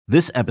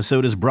This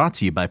episode is brought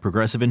to you by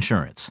Progressive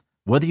Insurance.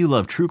 Whether you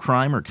love true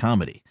crime or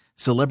comedy,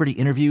 celebrity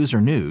interviews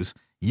or news,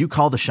 you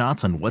call the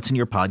shots on what's in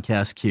your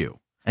podcast queue.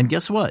 And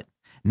guess what?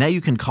 Now you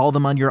can call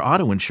them on your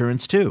auto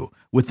insurance too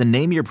with the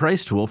Name Your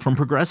Price tool from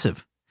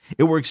Progressive.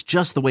 It works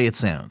just the way it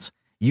sounds.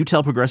 You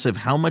tell Progressive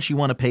how much you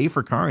want to pay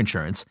for car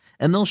insurance,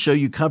 and they'll show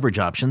you coverage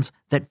options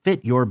that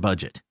fit your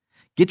budget.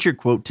 Get your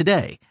quote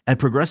today at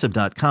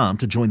Progressive.com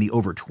to join the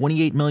over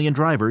 28 million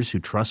drivers who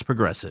trust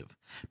Progressive.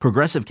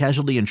 Progressive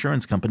Casualty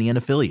Insurance Company and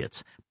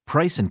Affiliates.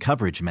 Price and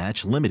coverage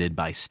match limited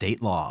by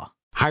state law.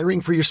 Hiring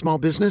for your small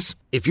business?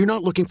 If you're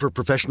not looking for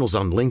professionals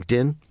on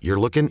LinkedIn, you're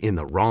looking in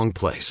the wrong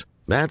place.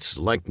 That's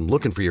like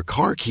looking for your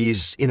car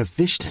keys in a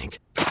fish tank.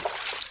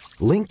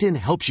 LinkedIn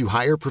helps you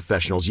hire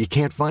professionals you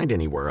can't find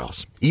anywhere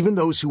else, even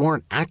those who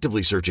aren't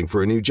actively searching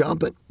for a new job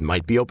but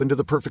might be open to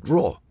the perfect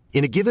role.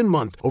 In a given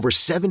month, over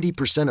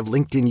 70% of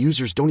LinkedIn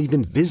users don't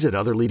even visit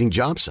other leading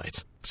job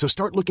sites. So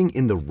start looking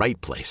in the right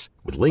place.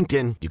 With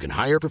LinkedIn, you can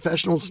hire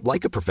professionals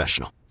like a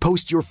professional.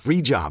 Post your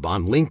free job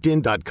on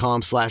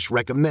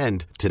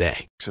linkedin.com/recommend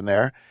today. In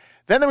there.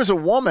 Then there was a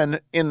woman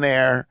in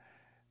there.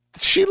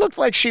 She looked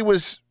like she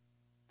was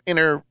in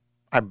her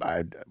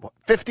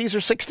 50s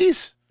or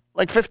 60s,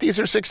 like 50s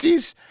or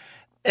 60s.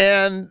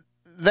 And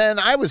then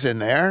I was in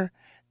there,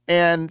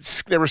 and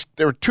there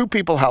were two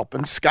people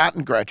helping, Scott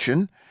and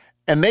Gretchen.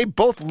 And they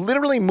both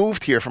literally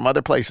moved here from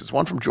other places,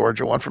 one from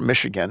Georgia, one from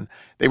Michigan.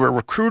 They were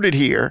recruited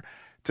here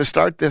to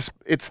start this.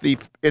 It's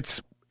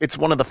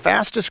one of the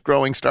fastest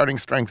growing starting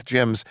strength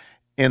gyms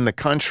in the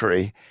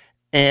country.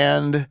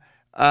 And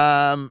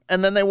then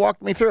they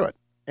walked me through it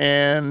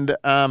and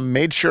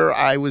made sure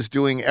I was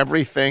doing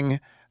everything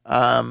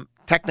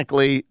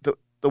technically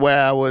the way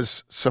I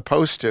was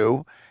supposed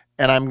to.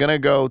 And I'm going to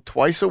go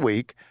twice a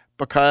week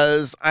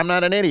because I'm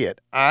not an idiot.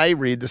 I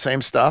read the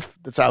same stuff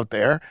that's out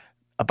there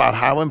about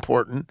how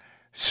important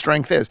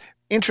strength is.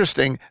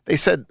 Interesting, they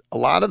said a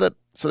lot of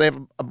so they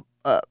have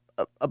a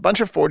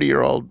bunch of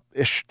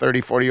 40-year-old-ish,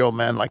 30, 40-year-old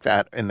men like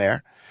that in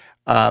there.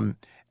 And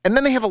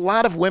then they have a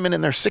lot of women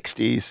in their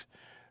 60s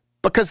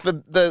because I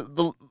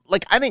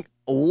think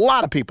a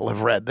lot of people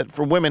have read that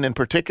for women in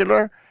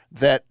particular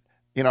that,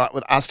 you know,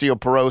 with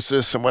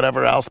osteoporosis and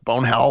whatever else,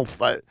 bone health,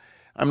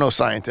 I'm no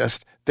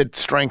scientist, that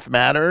strength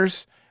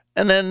matters.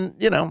 And then,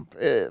 you know,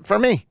 for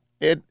me,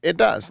 It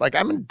does. Like,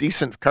 I'm in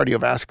decent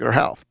cardiovascular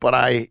health, but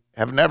I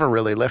have never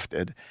really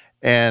lifted.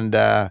 And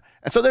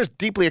so there's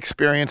deeply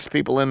experienced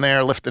people in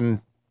there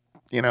lifting,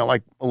 you know,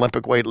 like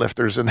Olympic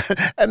weightlifters. And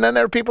then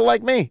there are people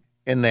like me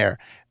in there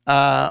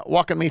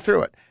walking me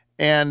through it.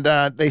 And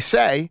they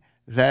say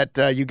that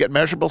you get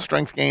measurable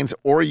strength gains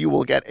or you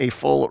will get a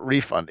full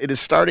refund. It is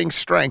starting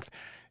strength.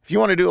 If you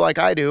want to do like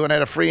I do and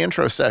add a free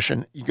intro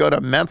session, you go to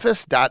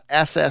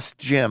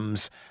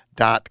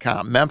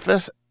memphis.ssgyms.com.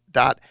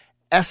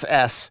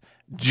 Memphis.ssgyms,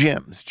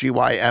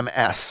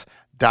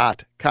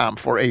 GYMS.com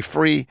for a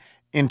free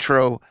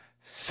intro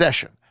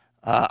session.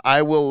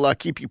 I will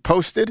keep you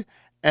posted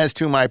as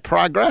to my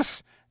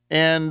progress,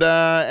 and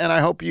I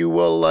hope you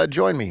will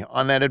join me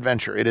on that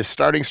adventure. It is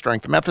starting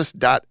strength,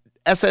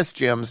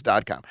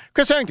 Memphis.ssgyms.com.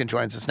 Chris Herrington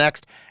joins us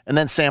next, and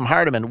then Sam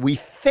Hardiman. We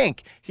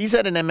think he's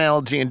at an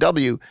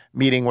MLG&W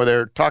meeting where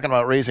they're talking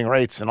about raising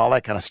rates and all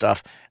that kind of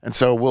stuff, and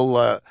so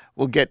we'll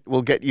get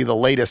you the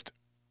latest.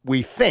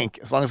 We think,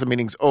 as long as the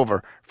meeting's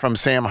over, from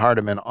Sam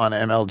Hardiman on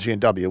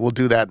MLG&W. We'll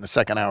do that in the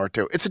second hour,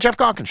 too. It's the Geoff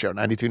Calkins Show,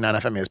 92.9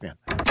 FM ESPN.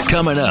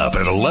 Coming up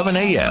at 11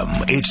 a.m.,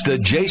 it's the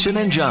Jason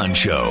and John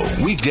Show.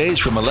 Weekdays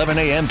from 11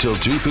 a.m. till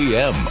 2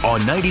 p.m. on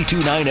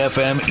 92.9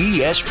 FM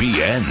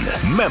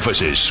ESPN,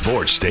 Memphis'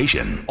 sports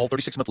station. All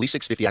 36-month lease,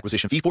 $650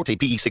 acquisition fee, Forte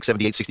PE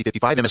 678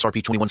 6055,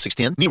 MSRP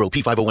 21610, Nero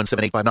P501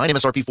 7859,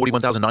 MSRP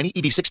 41090,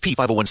 EV6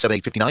 P501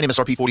 7859,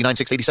 MSRP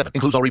 49687.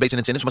 Includes all rebates and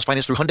incentives. Must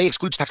finance through Hyundai.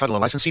 Excludes tax, title,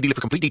 and license. See dealer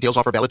for complete details.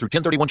 Offer valid through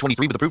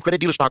 10/31/23 with approved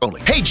credit. Dealer stock only.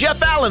 Hey,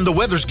 Jeff Allen, the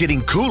weather's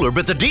getting cooler,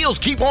 but the deals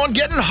keep on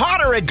getting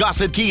hotter at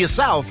Gossett Kia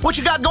South. What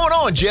you got going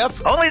on, Jeff?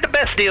 Only the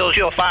best deals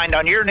you'll find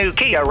on your new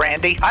Kia,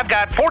 Randy. I've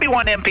got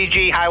 41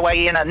 MPG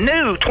highway in a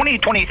new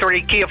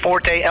 2023 Kia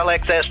Forte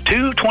LXS,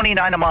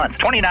 $229 a month,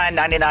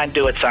 $29.99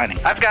 do it signing.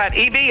 I've got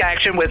EV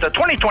action with a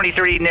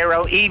 2023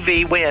 Nero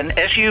EV Win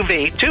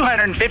SUV,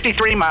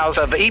 253 miles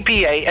of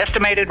EPA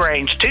estimated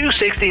range,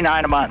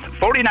 $269 a month,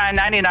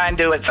 $49.99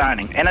 do it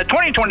signing. And a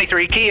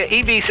 2023 Kia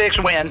EV6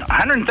 Win,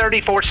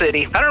 134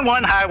 city,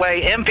 101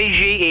 highway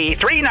MPGE,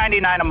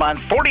 $399 a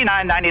month,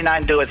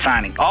 $49.99 do it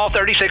signing. All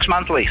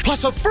 36-month lease.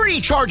 Plus a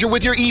free charger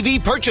with your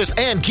EV purchase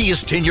and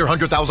Kia's 10-year,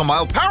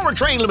 100,000-mile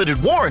powertrain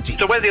limited warranty.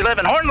 So whether you live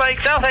in Horn Lake,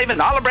 South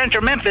Haven, Olive Branch,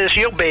 or Memphis,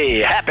 you'll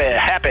be happy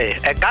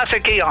at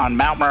Gossett Kia on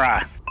Mount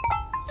Moriah.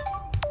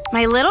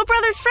 My little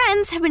brother's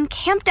friends have been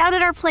camped out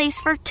at our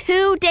place for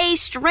 2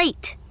 days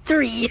straight.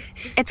 3.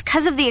 It's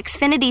because of the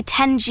Xfinity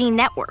 10G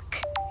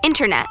network.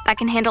 Internet that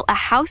can handle a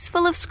house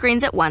full of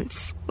screens at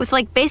once, with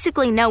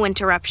basically no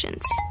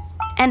interruptions.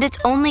 And it's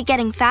only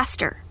getting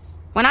faster.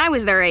 When I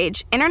was their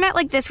age, internet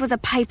like this was a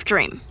pipe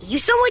dream. You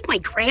sound like my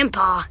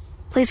grandpa.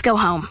 Please go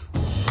home.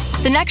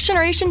 The next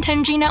generation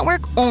 10G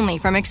network only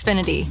from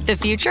Xfinity. The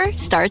future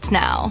starts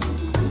now.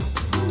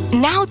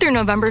 Now through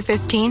November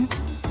 15th,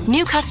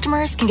 new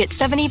customers can get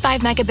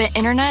 75 megabit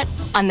internet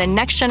on the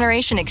next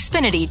generation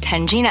Xfinity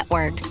 10G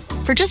network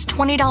for just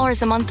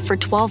 $20 a month for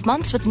 12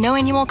 months with no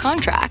annual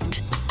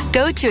contract.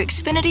 Go to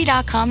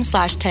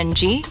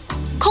Xfinity.com/10G,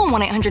 call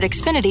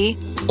 1-800-XFINITY,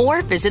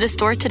 or visit a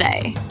store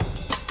today.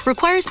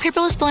 Requires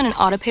paperless billing and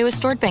auto-pay with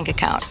stored bank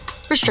account.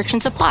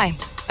 Restrictions apply.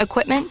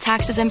 Equipment,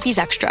 taxes, and fees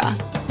extra.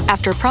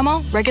 After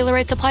promo, regular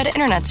rates apply to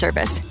internet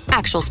service.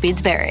 Actual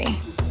speeds vary.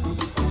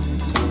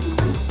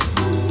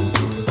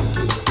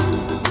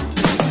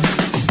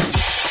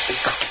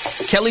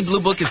 Kelley Blue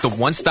Book is the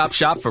one-stop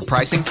shop for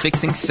pricing,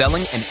 fixing,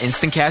 selling, and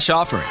instant cash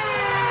offering.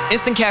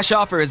 Instant cash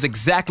offer is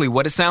exactly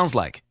what it sounds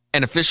like.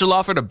 An official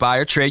offer to buy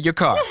or trade your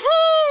car.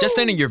 Just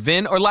enter your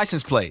VIN or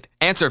license plate,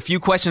 answer a few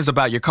questions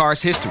about your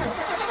car's history,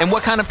 and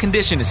what kind of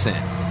condition it's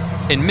in.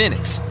 In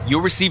minutes,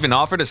 you'll receive an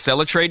offer to sell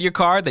or trade your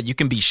car that you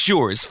can be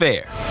sure is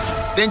fair.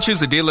 Then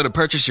choose a dealer to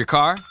purchase your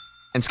car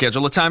and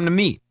schedule a time to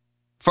meet.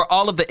 For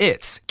all of the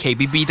its,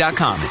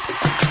 KBB.com.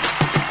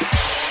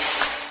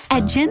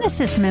 At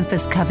Genesis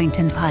Memphis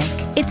Covington Pike,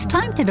 it's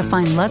time to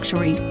define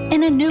luxury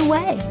in a new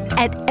way.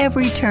 At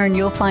every turn,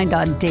 you'll find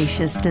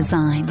audacious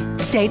design,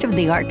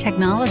 state-of-the-art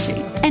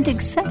technology, and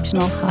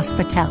exceptional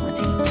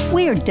hospitality.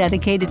 We are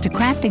dedicated to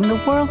crafting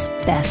the world's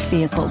best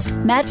vehicles,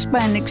 matched by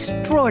an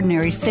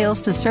extraordinary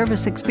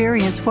sales-to-service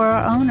experience for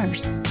our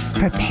owners.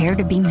 Prepare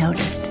to be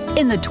noticed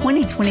in the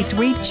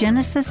 2023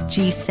 Genesis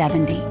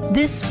G70.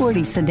 This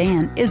sporty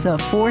sedan is a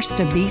force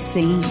to be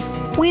seen.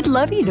 We'd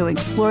love you to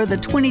explore the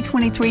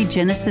 2023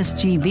 Genesis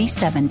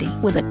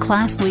GV70 with a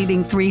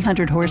class-leading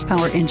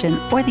 300-horsepower engine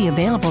or the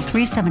available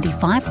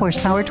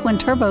 375-horsepower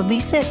twin-turbo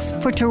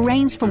V6 for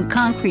terrains from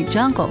concrete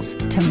jungles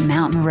to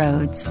mountain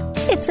roads.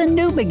 It's a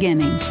new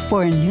beginning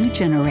for a new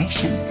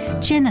generation.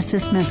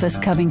 Genesis Memphis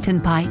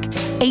Covington Pike,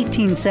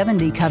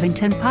 1870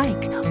 Covington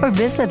Pike, or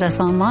visit us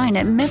online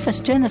at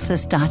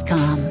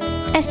memphisgenesis.com.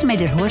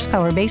 Estimated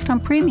horsepower based on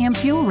premium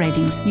fuel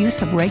ratings.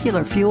 Use of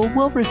regular fuel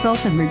will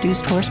result in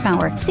reduced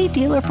horsepower. See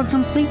dealer for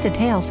complete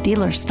details.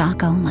 Dealer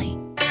stock only.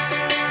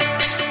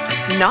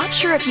 Not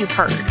sure if you've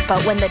heard,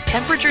 but when the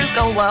temperatures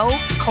go low,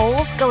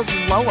 Kohl's goes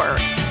lower.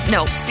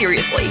 No,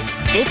 seriously.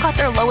 They've got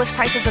their lowest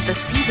prices of the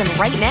season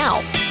right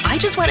now. I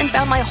just went and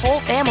found my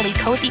whole family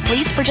cozy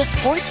fleece for just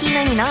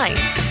 $14.99.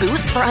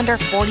 Boots for under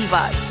 $40.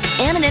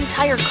 And an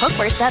entire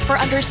cookware set for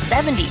under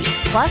 $70.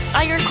 Plus,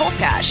 I earned Kohl's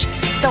Cash.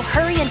 So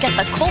hurry and get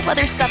the cold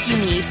weather stuff you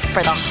need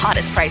for the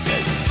hottest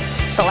prices.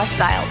 Select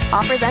styles.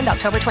 Offers end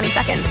October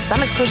 22nd.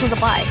 Some exclusions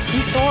apply.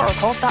 See store or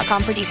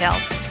Kohl's.com for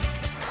details.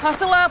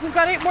 Hustle up. We've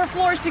got 8 more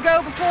floors to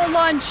go before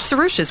lunch.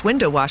 Sarusha's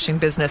window washing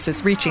business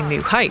is reaching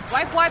new heights.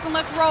 Wipe, and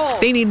let's roll.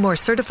 They need more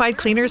certified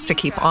cleaners to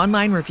keep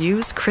online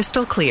reviews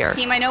crystal clear.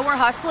 Team, I know we're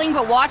hustling,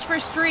 but watch for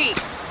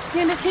streaks.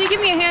 Candace, can you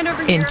give me a hand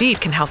over here? Indeed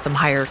can help them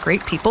hire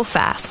great people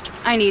fast.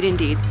 I need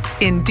Indeed.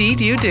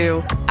 Indeed you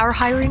do. Our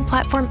hiring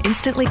platform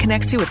instantly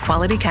connects you with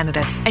quality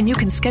candidates, and you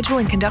can schedule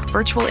and conduct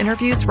virtual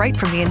interviews right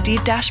from the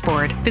Indeed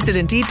dashboard. Visit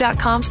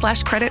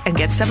Indeed.com/credit and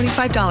get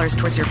 $75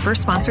 towards your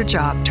first sponsored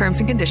job. Terms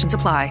and conditions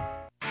apply.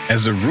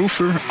 As a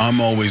roofer, I'm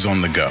always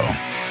on the go,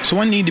 so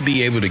I need to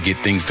be able to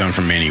get things done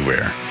from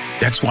anywhere.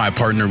 That's why I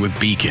partner with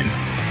Beacon.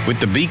 With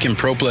the Beacon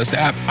Pro Plus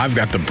app, I've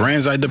got the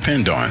brands I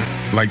depend on,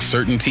 like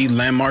CertainTeed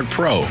Landmark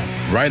Pro,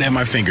 right at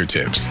my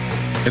fingertips.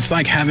 It's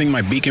like having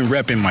my Beacon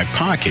rep in my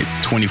pocket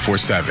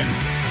 24/7.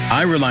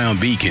 I rely on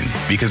Beacon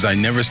because I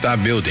never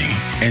stop building,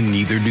 and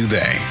neither do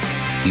they.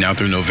 Now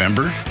through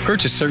November,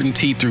 purchase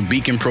CertainTeed through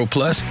Beacon Pro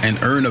Plus and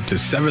earn up to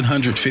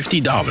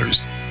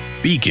 $750.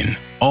 Beacon.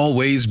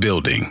 Always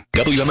building.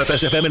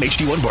 WMFS-FM and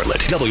HD1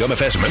 Bartlett.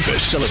 WMFS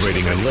Memphis,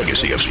 celebrating a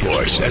legacy of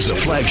sports as the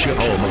flagship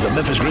home of the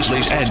Memphis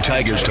Grizzlies and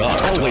Tigers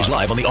Talk. Always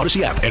live on the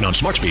Odyssey app and on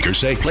smart speakers.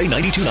 Say play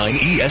 92.9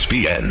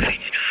 ESPN.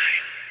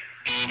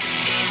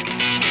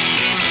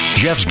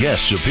 Geoff's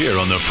guests appear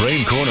on the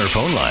Frame Corner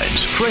phone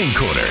lines. Frame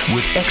Corner,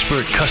 with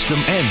expert custom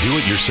and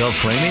do-it-yourself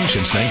framing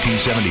since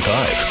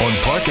 1975 on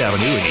Park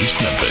Avenue in East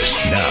Memphis.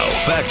 Now,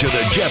 back to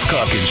the Geoff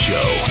Calkins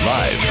Show,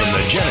 live from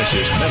the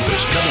Genesis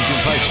Memphis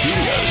Covington Pike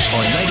Studios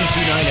on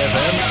 92.9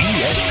 FM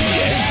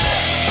ESPN.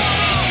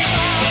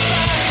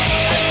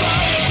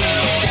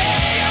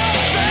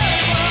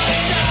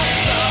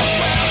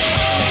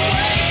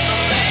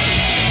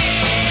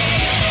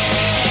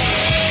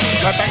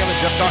 Right back on the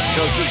Geoff Calkins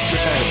Show. This is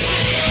Chris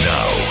Herrington.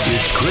 Now,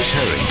 it's Chris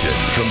Herrington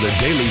from the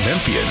Daily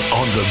Memphian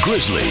on the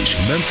Grizzlies,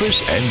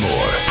 Memphis, and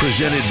more.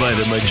 Presented by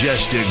the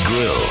Majestic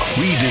Grill.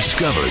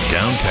 Rediscover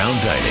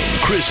downtown dining.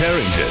 Chris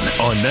Herrington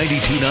on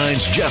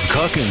 92.9's Geoff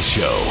Calkins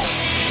Show.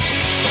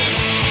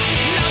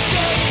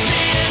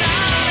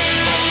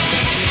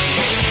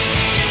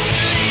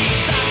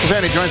 Chris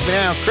Herrington joins me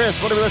now. Chris,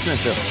 what are we listening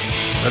to?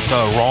 That's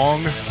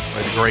Wrong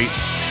by the great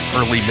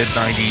early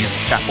mid-90s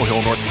Chapel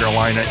Hill, North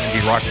Carolina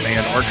indie rock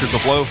band Archers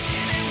of Loaf,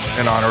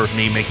 in honor of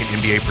me making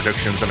NBA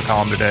predictions in a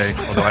column today,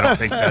 although I don't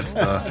think that's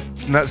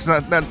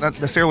not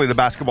necessarily the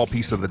basketball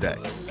piece of the day.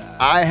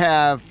 I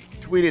have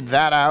tweeted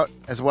that out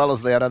as well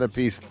as that other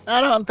piece.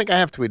 I don't think I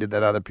have tweeted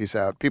that other piece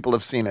out. People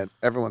have seen it.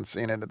 Everyone's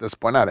seen it at this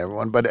point. Not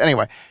everyone, but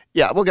anyway.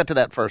 Yeah, we'll get to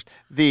that first.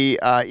 The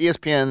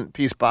ESPN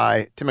piece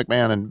by Tim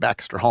McMahon and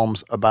Baxter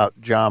Holmes about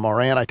Ja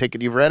Morant. I take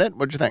it you've read it?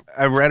 What'd you think?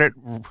 I read it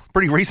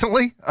pretty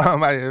recently.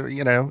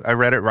 I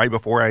read it right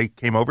before I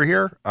came over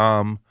here.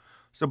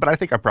 But I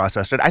think I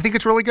processed it. I think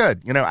it's really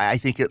good. I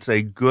think it's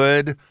a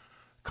good,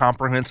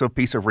 comprehensive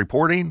piece of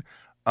reporting.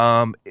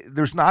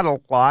 There's not a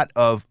lot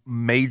of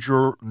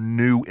major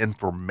new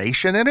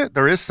information in it.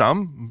 There is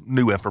some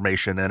new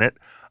information in it,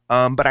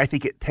 but I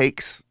think it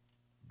takes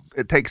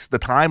the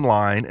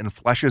timeline and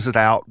fleshes it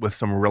out with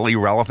some really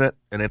relevant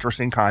and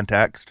interesting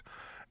context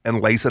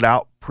and lays it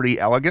out pretty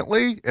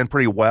elegantly and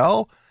pretty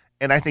well.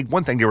 And I think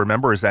one thing to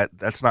remember is that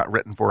that's not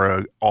written for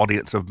an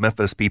audience of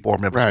Memphis people or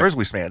Memphis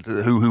Grizzlies fans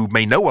who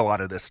may know a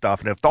lot of this stuff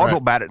and have thought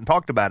about it and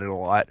talked about it a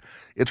lot.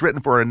 It's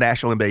written for a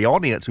national NBA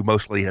audience who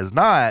mostly has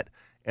not.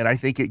 And I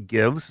think it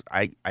gives,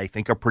 I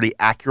think, a pretty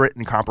accurate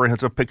and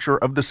comprehensive picture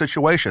of the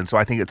situation. So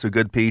I think it's a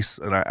good piece,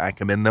 and I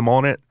commend them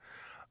on it.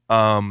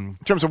 In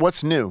terms of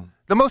what's new?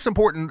 The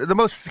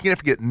most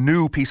significant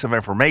new piece of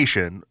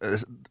information,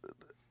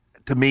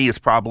 to me, is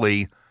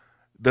probably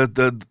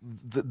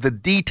the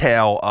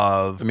detail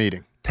of the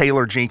meeting.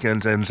 Taylor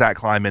Jenkins and Zach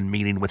Kleiman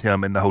meeting with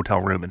him in the hotel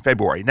room in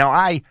February. Now,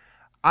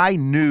 I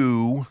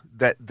knew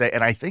that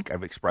and I think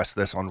I've expressed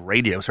this on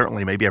radio,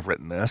 certainly maybe I've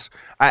written this,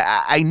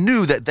 I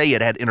knew that they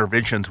had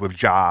interventions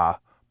with Ja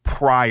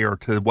prior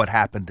to what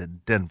happened in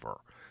Denver.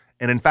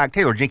 And in fact,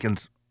 Taylor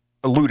Jenkins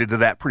alluded to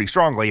that pretty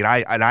strongly,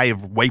 and I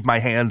have waved my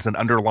hands and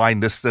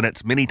underlined this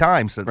sentence many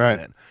times since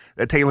then.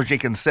 That Taylor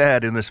Jenkins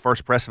said in this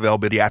first press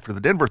availability after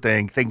the Denver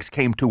thing, things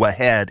came to a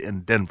head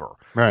in Denver.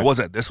 It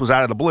wasn't, this was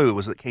out of the blue, it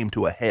was it came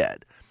to a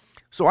head.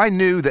 So I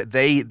knew that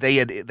they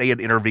had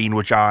intervened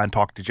with Ja and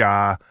talked to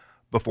Ja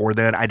before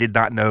then. I did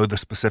not know the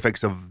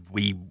specifics of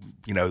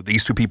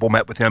these two people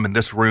met with him in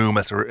this room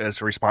as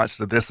a response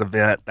to this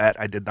event. That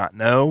I did not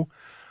know.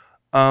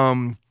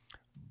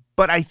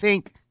 But I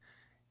think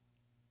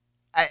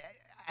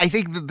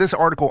that this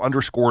article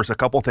underscores a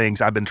couple things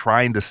I've been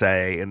trying to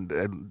say, and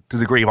to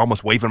the degree of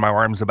almost waving my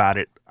arms about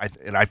it,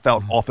 I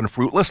felt often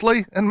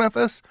fruitlessly in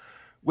Memphis,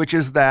 which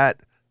is that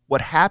what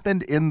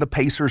happened in the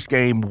Pacers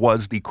game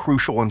was the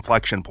crucial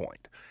inflection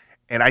point.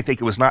 And I think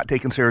it was not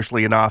taken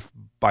seriously enough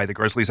by the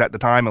Grizzlies at the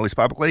time, at least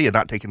publicly, and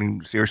not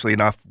taken seriously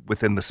enough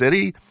within the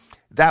city.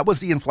 That was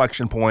the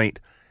inflection point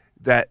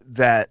that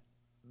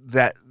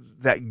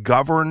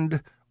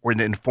governed or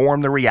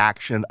informed the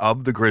reaction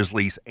of the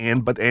Grizzlies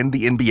and the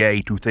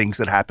NBA to things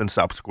that happened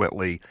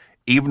subsequently,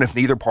 even if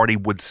neither party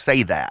would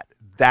say that.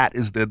 That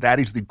is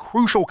the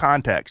crucial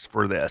context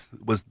for this,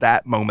 was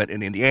that moment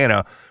in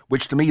Indiana,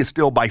 which to me is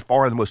still by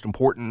far the most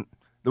important,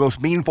 the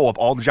most meaningful of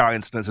all the Ja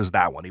instances,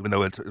 that one, even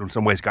though it's in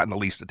some ways gotten the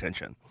least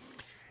attention.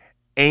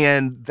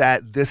 And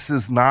that this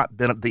has not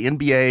been, the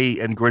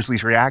NBA and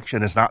Grizzlies'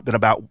 reaction has not been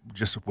about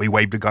just we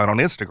waved a gun on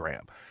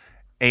Instagram.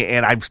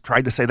 And I've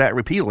tried to say that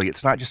repeatedly.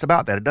 It's not just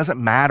about that. It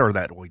doesn't matter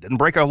that we didn't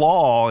break a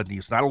law and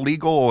it's not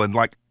illegal and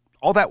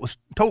all that was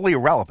totally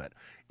irrelevant.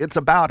 It's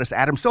about, as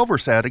Adam Silver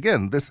said,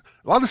 again, a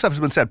lot of this stuff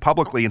has been said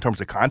publicly in terms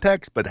of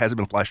context, but hasn't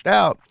been fleshed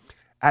out.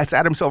 As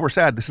Adam Silver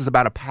said, this is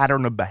about a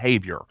pattern of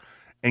behavior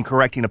and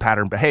correcting a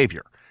pattern of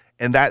behavior.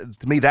 And that,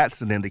 to me,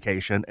 that's an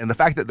indication. And the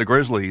fact that the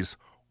Grizzlies,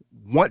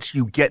 once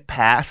you get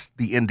past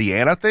the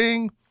Indiana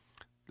thing,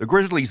 the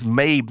Grizzlies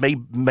may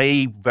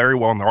very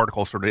well, in the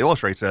article sort of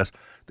illustrates this,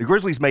 the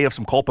Grizzlies may have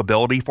some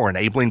culpability for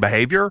enabling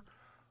behavior.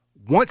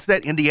 Once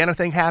that Indiana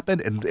thing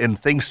happened and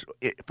things,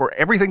 for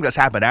everything that's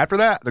happened after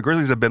that, the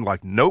Grizzlies have been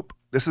like, nope,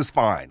 this is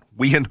fine.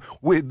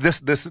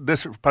 This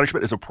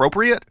punishment is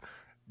appropriate.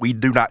 We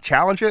do not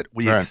challenge it.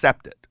 We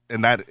accept it.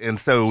 And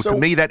so to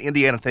me, that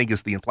Indiana thing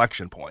is the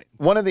inflection point.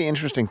 One of the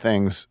interesting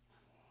things,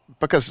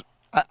 because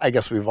I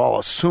guess we've all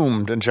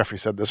assumed, and Jeffrey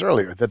said this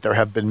earlier, that there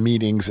have been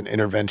meetings and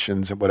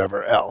interventions and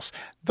whatever else.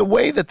 The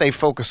way that they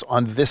focus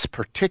on this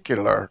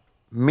particular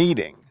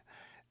meeting,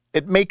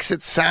 it makes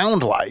it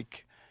sound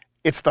like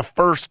it's the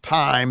first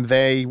time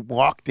they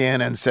walked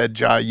in and said,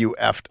 Ja, you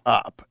effed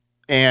up.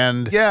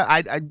 And yeah,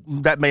 I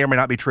that may or may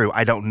not be true.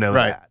 I don't know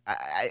that.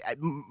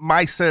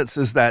 My sense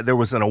is that there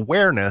was an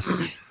awareness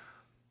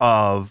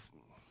of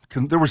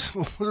there was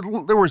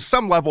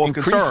some level of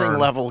concern. Increasing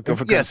level of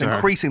concern. Yes,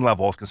 increasing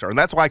level of concern.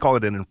 That's why I call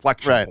it an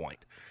inflection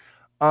point.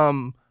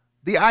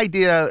 The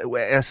idea,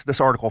 as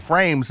this article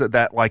frames,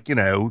 that like, you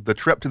know, the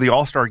trip to the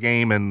All-Star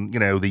game and, you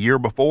know, the year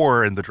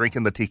before and the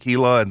drinking the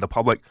tequila and the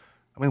public,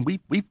 I mean,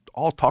 we've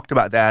all talked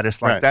about that.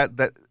 It's like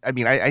that I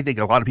mean, I think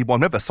a lot of people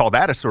in Memphis saw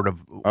that as sort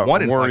of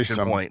one inflection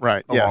point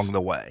along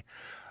the way.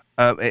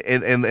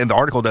 And the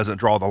article doesn't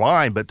draw the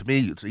line, but to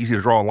me, it's easy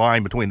to draw a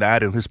line between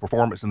that and his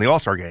performance in the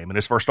All-Star game, in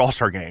his first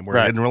All-Star game, where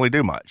he didn't really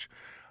do much.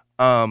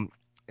 And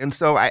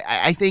so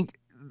I think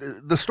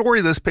the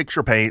story this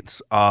picture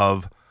paints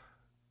of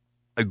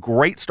a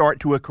great start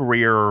to a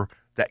career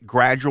that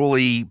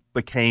gradually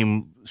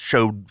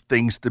showed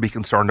things to be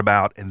concerned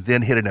about and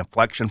then hit an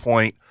inflection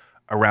point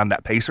around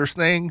that Pacers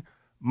thing,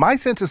 my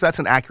sense is that's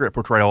an accurate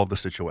portrayal of the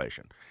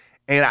situation.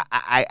 And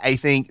I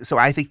think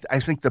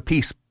the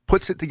piece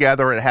puts it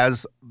together. It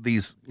has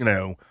these,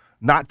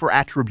 not for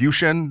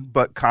attribution,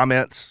 but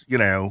comments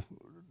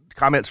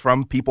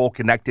from people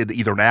connected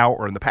either now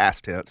or in the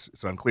past tense.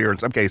 It's unclear in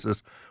some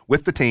cases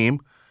with the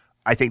team.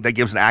 I think that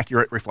gives an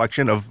accurate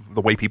reflection of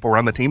the way people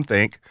around the team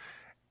think.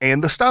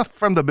 And the stuff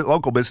from the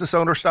local business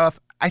owner stuff,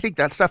 I think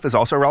that stuff is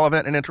also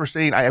relevant and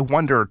interesting. I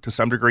wonder to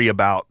some degree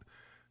about,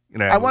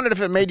 I wondered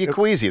if it made you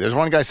queasy. There's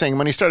one guy saying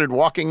when he started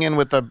walking in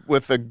with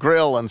the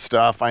grill and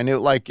stuff, I knew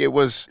like it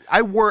was.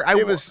 I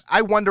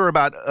wonder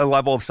about a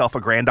level of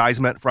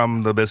self-aggrandizement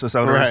from the business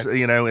owners, right.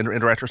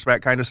 In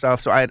retrospect kind of stuff.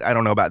 So I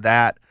don't know about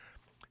that.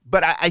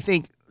 But I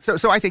think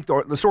so. I think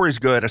the story is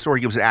good. The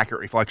story gives an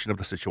accurate reflection of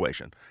the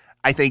situation.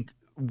 I think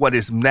what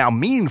is now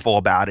meaningful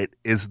about it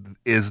is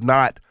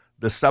not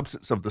the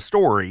substance of the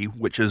story,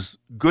 which is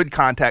good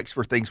context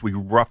for things we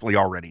roughly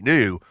already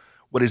knew.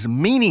 What is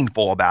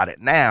meaningful about it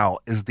now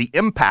is the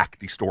impact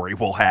the story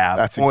will have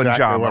That's on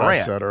exactly Ja what Morant.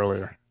 I said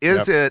earlier.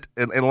 Is it?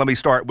 And let me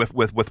start with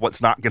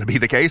what's not going to be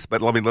the case.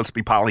 But let's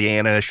be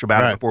Pollyanna-ish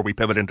about it before we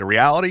pivot into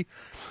reality.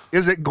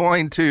 Is it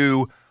going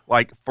to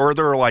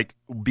further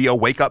be a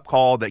wake up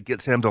call that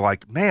gets him to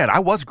man, I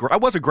was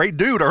a great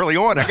dude early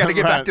on. I got to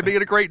get back to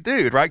being a great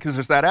dude, right? Because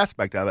there's that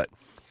aspect of it.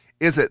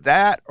 Is it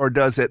that, or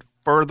does it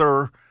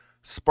further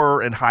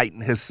spur and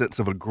heighten his sense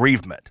of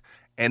aggrievement?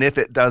 And if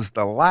it does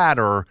the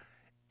latter,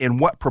 in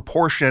what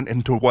proportion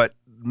and to what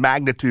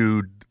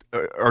magnitude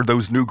are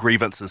those new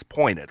grievances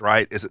pointed,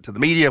 right? Is it to the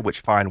media,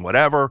 which fine,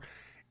 whatever?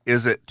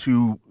 Is it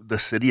to the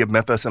city of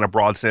Memphis in a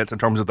broad sense in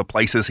terms of the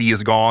places he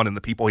has gone and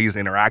the people he's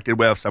interacted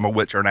with, some of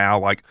which are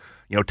now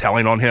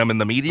telling on him in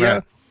the media?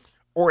 Right.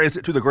 Or is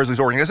it to the Grizzlies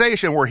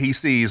organization where he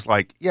sees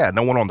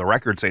no one on the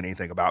record saying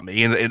anything about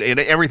me, and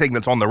everything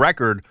that's on the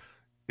record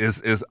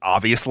is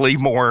obviously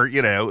more,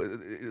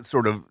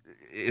 sort of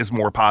is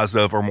more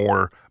positive or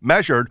more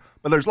measured.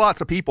 But there's lots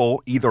of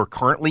people either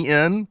currently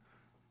in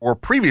or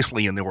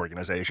previously in the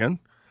organization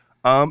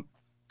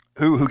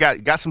who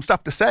got some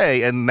stuff to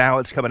say, and now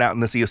it's coming out in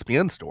this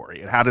ESPN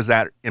story. And how does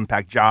that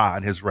impact Ja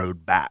on his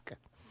road back?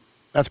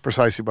 That's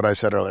precisely what I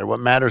said earlier. What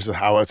matters is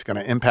how it's going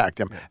to impact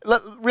him.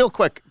 Real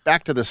quick,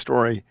 back to the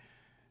story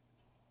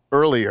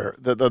earlier,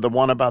 the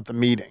one about the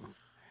meeting.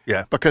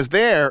 Yeah. Because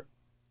there,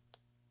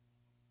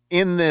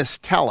 in this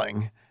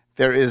telling,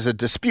 there is a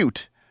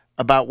dispute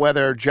about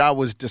whether Ja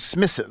was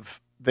dismissive.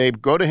 They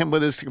go to him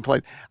with his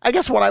complaint. I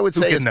guess what I would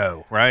say is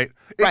no, right?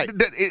 Right.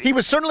 He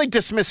was certainly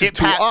dismissive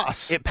to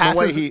us. It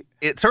passes.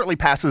 It certainly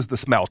passes the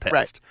smell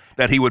test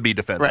that he would be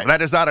defensive. Right.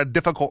 That is not a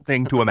difficult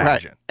thing to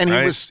imagine. Right. And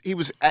right? he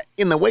was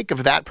in the wake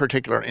of that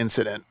particular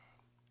incident,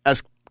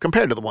 as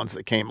compared to the ones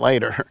that came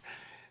later.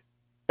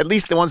 At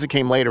least the ones that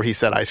came later, he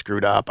said, "I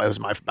screwed up. It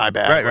was my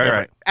bad."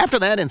 Right. After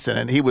that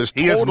incident, he was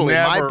totally.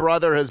 My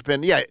brother has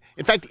been. Yeah.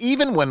 In fact,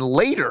 even when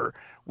later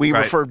we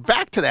referred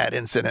back to that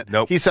incident,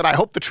 he said, "I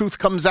hope the truth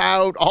comes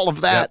out." All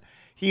of that. Yep.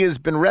 He has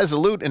been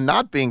resolute in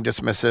not being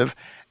dismissive.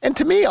 And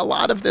to me, a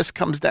lot of this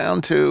comes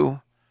down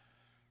to,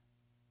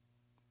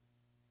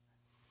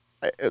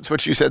 it's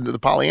what you said to the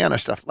Pollyanna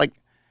stuff.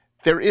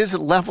 There is a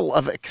level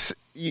of,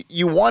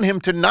 you want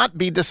him to not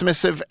be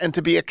dismissive and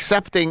to be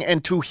accepting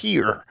and to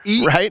hear,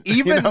 right?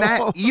 Even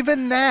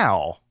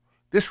now,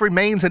 this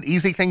remains an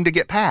easy thing to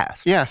get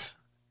past. Yes.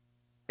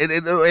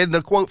 And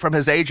the quote from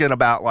his agent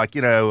about,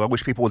 I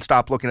wish people would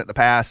stop looking at the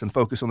past and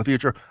focus on the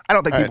future. I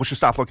don't think people should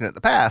stop looking at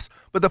the past.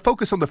 But the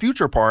focus on the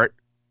future part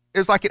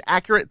is an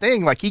accurate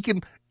thing.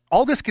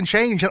 All this can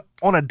change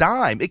on a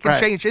dime. It can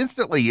change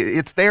instantly.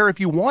 It's there if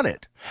you want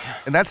it.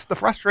 And that's the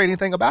frustrating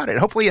thing about it.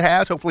 Hopefully it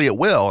has. Hopefully it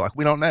will.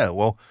 We don't know.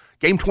 Well,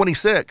 game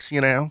 26,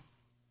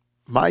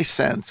 My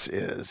sense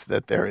is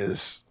that there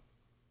is,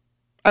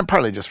 and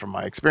partly just from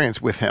my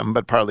experience with him,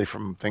 but partly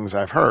from things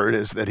I've heard,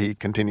 is that he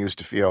continues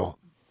to feel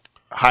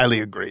highly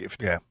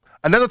aggrieved. Yeah.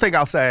 Another thing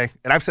I'll say,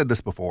 and I've said this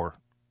before,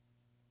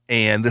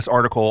 and this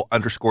article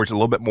underscores it a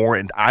little bit more,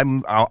 and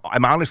I'm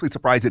honestly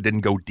surprised it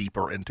didn't go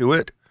deeper into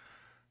it.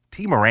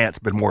 Ja Morant's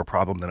been more a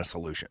problem than a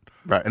solution.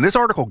 Right. And this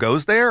article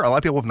goes there. A lot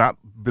of people have not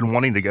been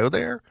wanting to go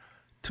there.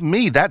 To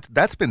me,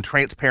 that's been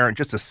transparent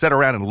just to sit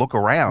around and look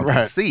around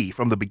and see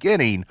from the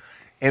beginning.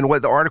 And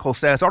what the article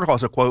says, the article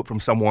has a quote from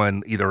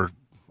someone either,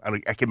 I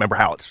can't remember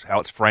how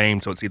it's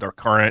framed, so it's either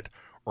current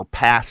or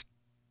past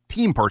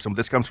team person.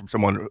 This comes from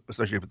someone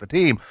associated with the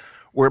team,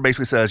 where it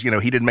basically says, he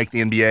didn't make the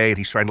NBA and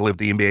he's trying to live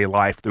the NBA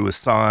life through his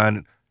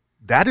son.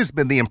 That has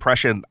been the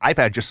impression I've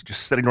had just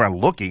sitting around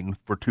looking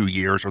for 2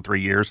 years or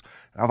 3 years.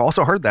 And I've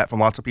also heard that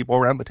from lots of people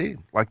around the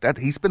team. That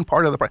he's been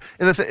part of the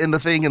and the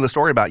thing in the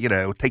story about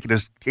taking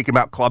him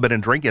out clubbing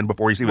and drinking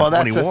before he's even 21.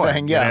 Well, that's the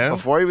thing. Yeah,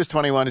 before he was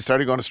 21, he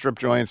started going to strip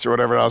joints or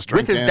whatever else,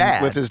 drinking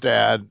with his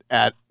dad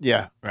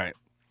right.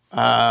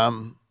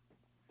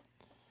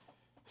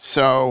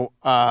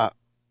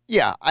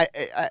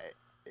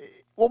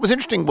 What was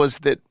interesting was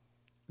that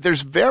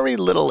there's very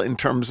little in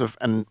terms of,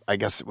 and I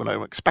guess what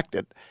I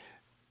expected,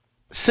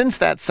 since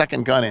that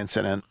second gun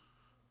incident,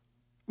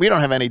 we don't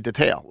have any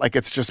detail.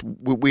 It's just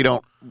we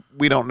don't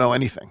know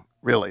anything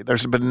really.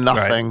 There's been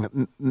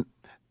nothing.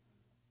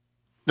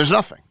 There's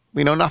nothing.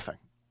 We know nothing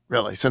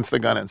really, since the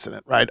gun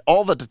incident, right?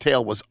 All the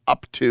detail was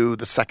up to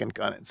the second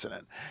gun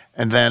incident.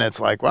 And then it's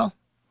like, well,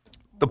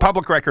 the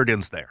public record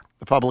ends there.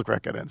 The public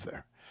record ends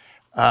there.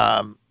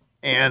 I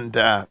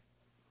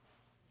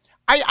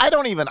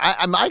don't even,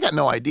 I got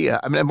no idea.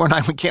 I mean,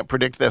 we can't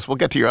predict this. We'll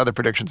get to your other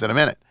predictions in a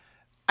minute.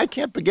 I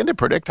can't begin to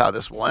predict how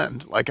this will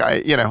end.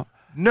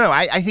 No,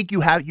 I think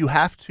you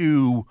have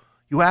to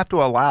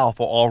allow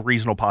for all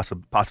reasonable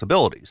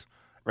possibilities.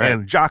 Right.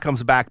 And Ja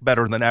comes back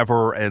better than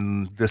ever,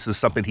 and this is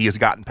something he has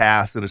gotten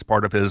past and is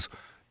part of a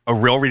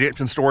real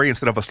redemption story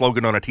instead of a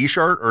slogan on a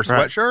T-shirt or a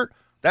sweatshirt. Right.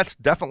 That's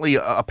definitely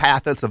a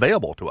path that's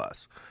available to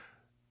us.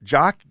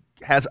 Ja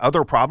has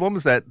other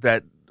problems that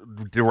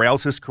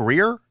derails his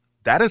career.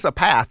 That is a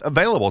path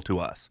available to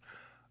us.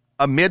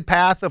 A mid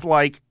path of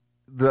like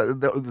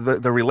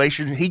the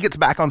relation, he gets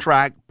back on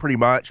track pretty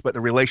much, but the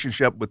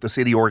relationship with the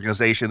city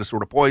organization is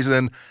sort of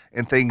poisoned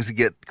and things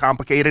get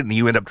complicated and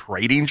you end up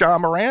trading Ja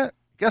Morant.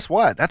 Guess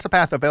what? That's a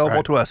path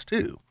available to us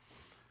too.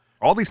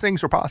 All these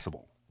things are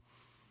possible.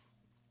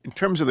 In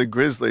terms of the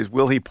Grizzlies,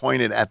 will he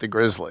point it at the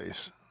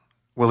Grizzlies?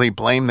 Will he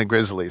blame the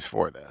Grizzlies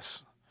for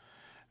this?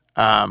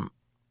 It's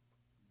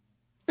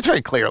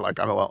very clear.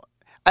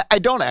 I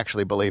don't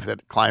actually believe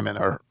that Kleiman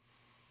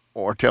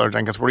or Taylor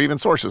Jenkins were even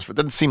sources for it. It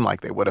doesn't seem like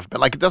they would have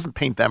been. It doesn't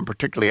paint them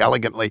particularly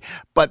elegantly.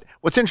 But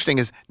what's interesting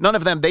is none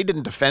of them, they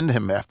didn't defend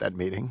him after that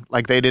meeting.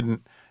 They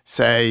didn't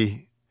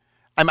say,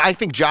 I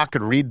think Ja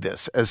could read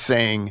this as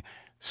saying,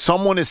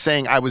 someone is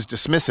saying I was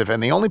dismissive,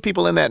 and the only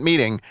people in that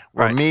meeting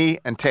were me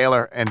and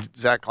Taylor and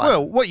Zach Kleiman.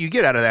 Well, what you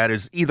get out of that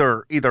is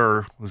either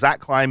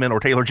Zach Kleiman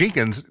or Taylor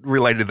Jenkins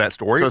related that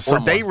story, or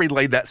they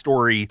relayed that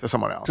story to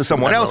someone else. To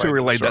someone else who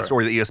relayed that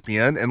story to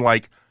ESPN, and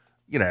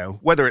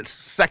whether it's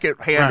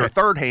second hand or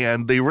third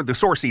hand, the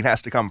sourcing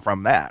has to come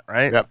from that,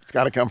 right? Yep, it's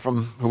got to come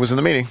from who was in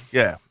the meeting.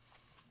 Yeah.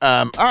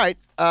 All right,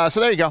 so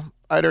there you go.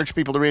 I'd urge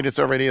people to read it. It's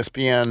over at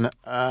ESPN,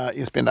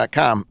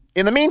 ESPN.com.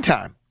 In the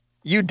meantime,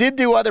 you did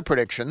do other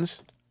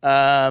predictions.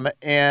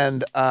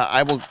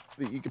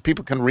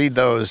 People can read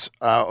those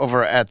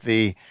over at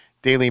the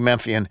Daily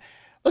Memphian.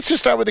 Let's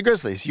just start with the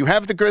Grizzlies. You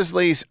have the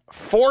Grizzlies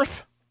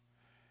 4th,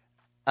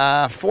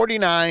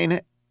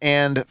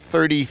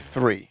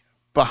 49-33,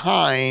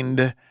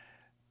 behind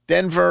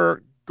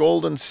Denver,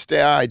 Golden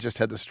State. I just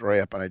had the story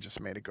up and I just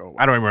made it go away.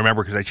 I don't even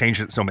remember because I changed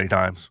it so many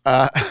times.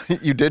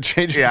 You did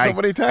change it so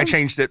many times? I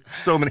changed it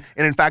so many.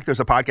 And in fact, there's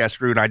a podcast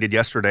Drew and I did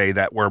yesterday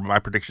where my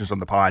predictions on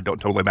the pod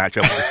don't totally match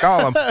up with this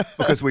column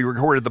because we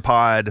recorded the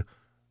pod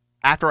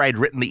after I'd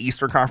written the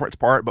Eastern Conference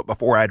part, but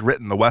before I'd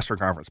written the Western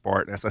Conference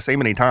part. And as I say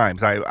many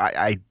times,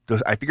 I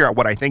figure out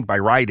what I think by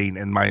writing,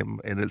 and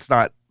it's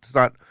not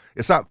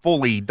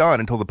fully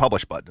done until the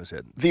publish button is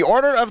hidden. The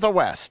order of the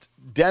West: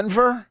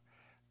 Denver,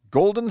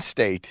 Golden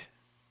State,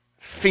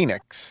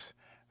 Phoenix,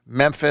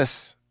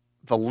 Memphis,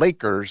 the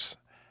Lakers,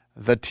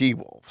 the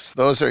T-Wolves.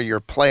 Those are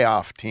your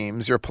playoff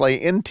teams. Your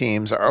play-in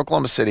teams are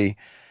Oklahoma City,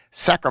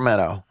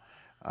 Sacramento,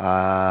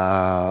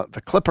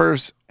 the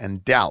Clippers,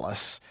 and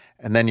Dallas.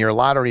 And then your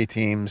lottery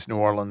teams, New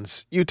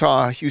Orleans,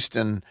 Utah,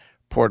 Houston,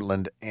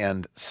 Portland,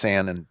 and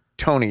San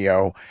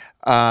Antonio.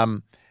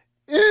 So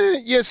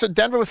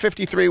Denver with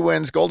 53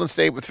 wins, Golden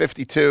State with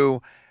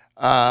 52,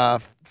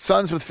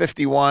 Suns with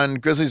 51,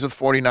 Grizzlies with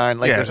 49,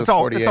 Lakers with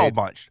 48. It's all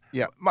bunched.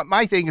 Yeah.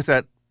 My thing is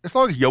that as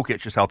long as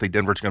Jokic is healthy,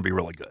 Denver's going to be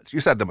really good. So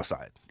you set them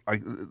aside.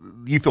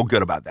 You feel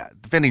good about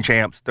that. Defending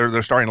champs,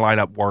 their starting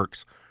lineup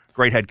works.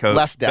 Great head coach,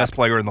 best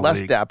player in the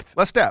league.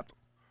 Less depth.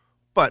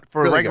 But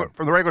for the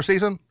regular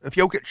season, if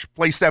Jokic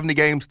plays 70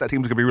 games, that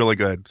team's going to be really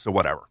good. So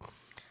whatever.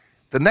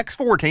 The next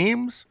four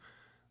teams,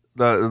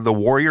 the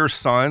Warriors,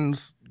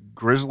 Suns,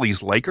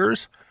 Grizzlies,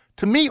 Lakers,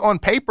 to me on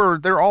paper,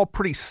 they're all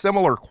pretty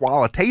similar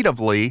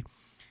qualitatively.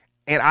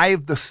 And I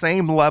have the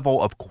same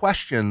level of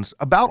questions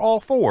about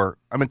all four.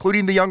 I'm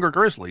including the younger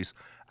Grizzlies.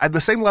 I have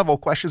the same level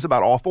of questions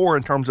about all four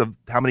in terms of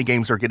how many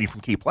games they're getting from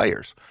key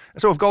players.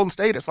 And so with Golden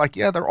State, it's like,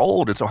 they're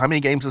old. And so how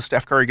many games is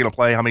Steph Curry going to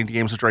play? How many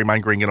games is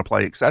Draymond Green going to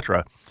play, et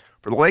cetera?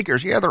 For the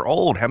Lakers, they're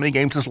old. How many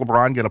games is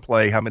LeBron going to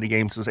play? How many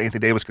games is Anthony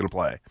Davis going to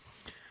play?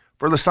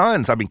 For the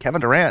Suns,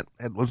 Kevin Durant,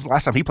 when was the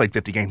last time he played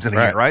 50 games in a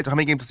year, right? So how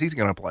many games is he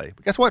going to play?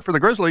 But guess what? For the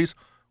Grizzlies,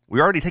 we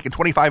already taken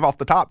 25 off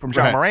the top from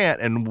Ja Morant,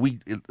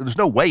 and there's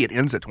no way it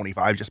ends at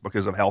 25 just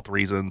because of health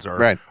reasons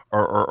or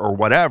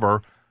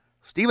whatever.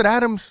 Steven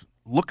Adams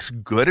looks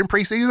good in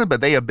preseason, but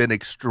they have been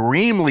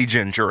extremely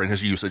ginger in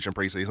his usage in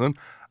preseason.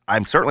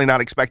 I'm certainly not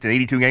expecting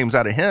 82 games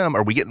out of him.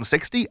 Are we getting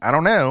 60? I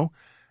don't know.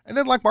 And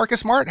then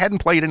Marcus Smart hadn't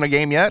played in a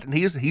game yet, and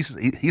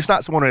he's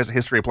not someone who has a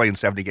history of playing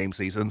 70-game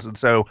seasons. And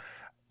so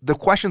the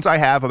questions I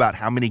have about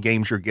how many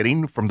games you're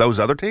getting from those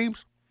other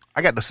teams,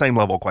 I got the same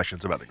level of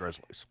questions about the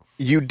Grizzlies.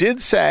 You did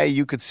say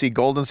you could see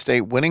Golden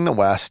State winning the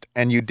West,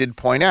 and you did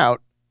point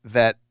out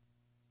that,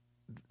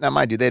 now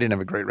mind you, they didn't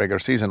have a great regular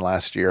season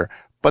last year,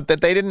 but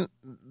that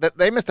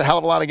they missed a hell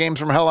of a lot of games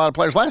from a hell of a lot of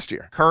players last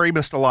year. Curry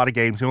missed a lot of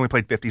games. He only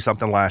played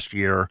 50-something last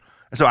year.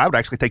 And so I would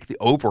actually take the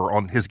over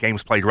on his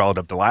games played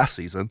relative to last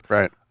season.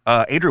 Right.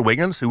 Andrew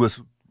Wiggins, who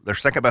was their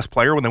second-best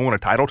player when they won a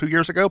title 2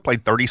 years ago,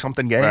 played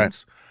 30-something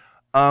games.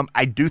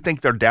 I do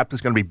think their depth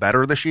is going to be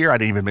better this year. I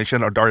didn't even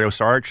mention Dario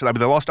Saric. I mean,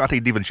 they lost Dante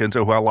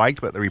DiVincenzo, who I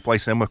liked, but they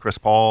replaced him with Chris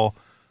Paul.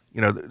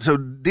 So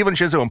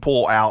DiVincenzo and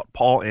Poole out,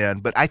 Paul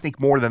in. But I think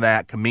more than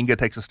that, Kuminga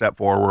takes a step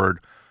forward.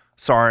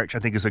 Saric, I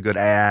think, is a good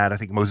add. I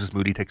think Moses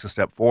Moody takes a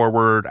step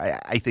forward.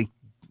 I think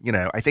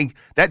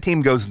that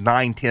team goes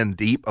 9-10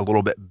 deep a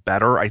little bit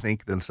better, I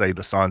think, than, say,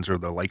 the Suns or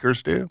the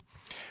Lakers do.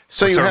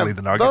 So you have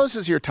the Nuggets. Those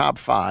as your top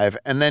 5,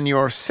 and then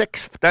your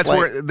sixth.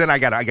 Where then I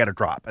got to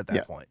drop at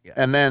that point. Yeah.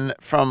 And then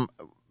from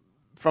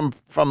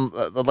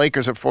the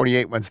Lakers at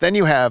 48 wins, then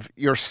you have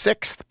your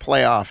sixth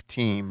playoff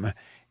team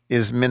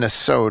is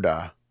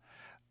Minnesota,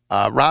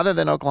 rather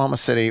than Oklahoma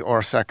City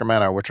or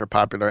Sacramento, which are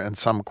popular in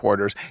some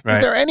quarters. Right.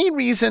 Is there any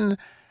reason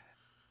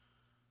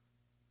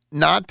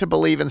not to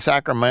believe in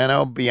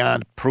Sacramento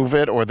beyond prove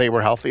it or they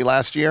were healthy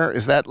last year?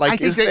 Is that like,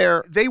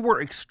 they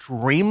were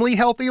extremely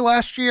healthy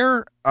last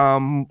year.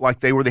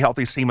 Like they were the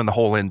healthiest team in the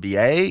whole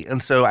NBA.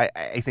 And so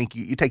I think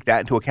you take that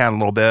into account a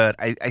little bit.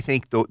 I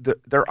think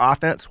their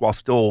offense, will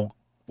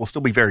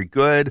still be very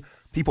good.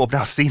 People have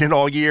now seen it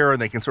all year and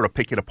they can sort of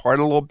pick it apart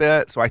a little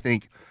bit. So I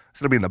think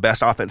instead of being the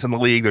best offense in the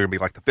league, they're going to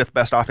be like the 5th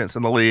best offense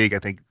in the league. I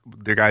think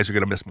their guys are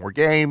going to miss more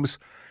games.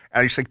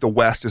 And I just think the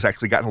West has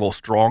actually gotten a little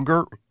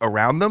stronger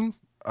around them.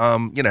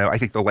 I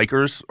think the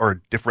Lakers are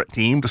a different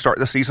team to start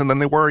the season than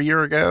they were a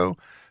year ago.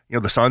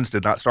 The Suns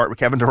did not start with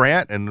Kevin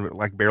Durant and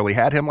barely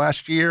had him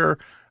last year.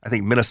 I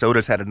think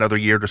Minnesota's had another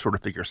year to sort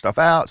of figure stuff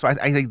out. So I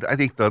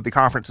think the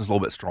conference is a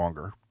little bit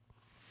stronger.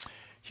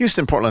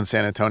 Houston, Portland,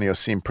 San Antonio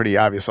seem pretty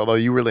obvious, although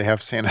you really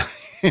have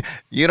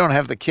you don't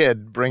have the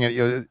kid bring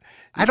it.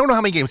 I don't know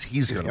how many games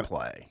he's going to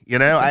play.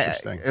 That's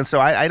interesting. And so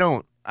I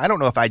don't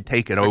know if I'd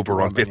take it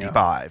over on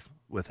 55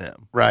 with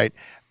him. Right.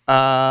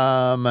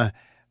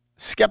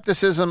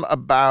 Skepticism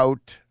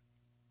about,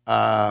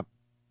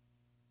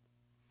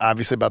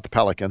 obviously about the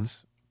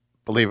Pelicans.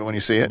 Believe it when you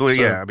see it.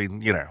 Yeah, I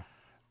mean,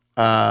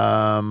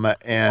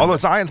 and although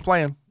Zion's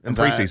playing in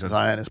preseason.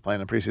 Zion is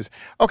playing in preseason.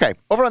 Okay,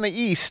 over on the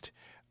East,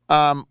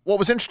 what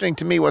was interesting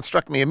to me, what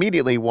struck me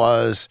immediately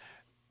was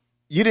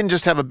you didn't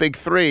just have a big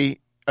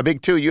 3, a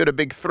big 2, you had a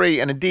big 3,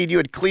 and indeed you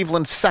had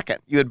Cleveland second.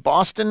 You had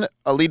Boston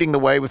leading the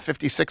way with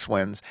 56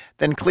 wins,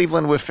 then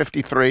Cleveland with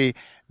 53,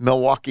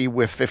 Milwaukee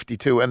with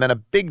 52, and then a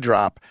big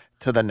drop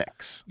to the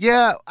Knicks.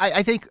 Yeah,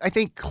 I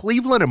think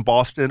Cleveland and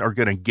Boston are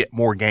going to get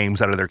more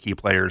games out of their key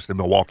players than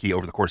Milwaukee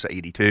over the course of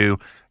 82.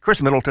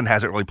 Chris Middleton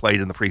hasn't really played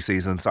in the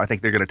preseason, so I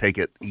think they're going to take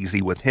it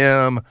easy with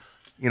him.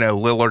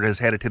 Lillard has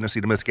had a tendency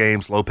to miss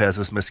games. Lopez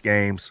has missed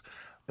games.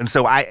 And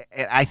so I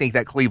think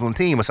that Cleveland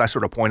team, as I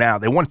sort of point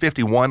out, they won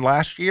 51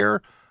 last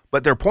year,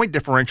 but their point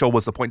differential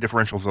was the point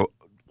differential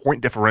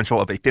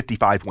of a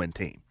 55-win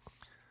team.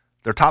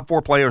 Their top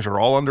 4 players are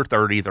all under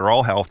 30. They're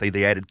all healthy.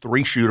 They added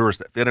 3 shooters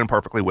that fit in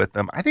perfectly with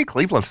them. I think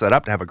Cleveland's set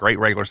up to have a great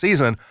regular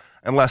season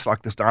unless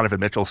like this Donovan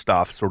Mitchell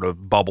stuff sort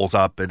of bubbles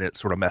up and it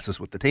sort of messes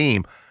with the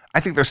team.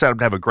 I think they're set up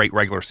to have a great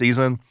regular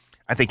season.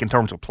 I think in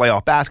terms of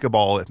playoff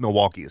basketball, if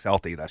Milwaukee is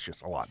healthy, that's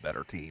just a lot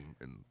better team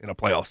in a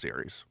playoff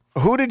series.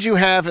 Who did you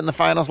have in the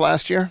finals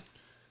last year?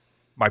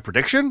 My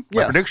prediction? Yes.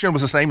 My prediction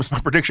was the same as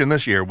my prediction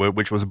this year,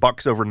 which was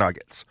Bucks over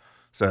Nuggets.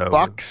 So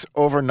Bucks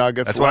over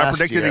Nuggets. That's what I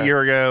predicted a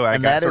year ago. I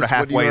got sort of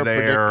halfway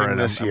there,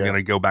 and I'm going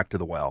to go back to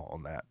the well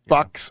on that.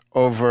 Bucks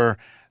over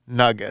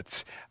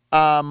Nuggets.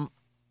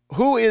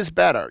 Who is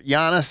better,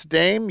 Giannis,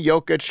 Dame,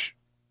 Jokic,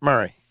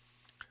 Murray?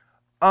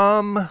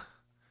 I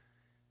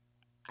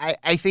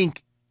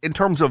think in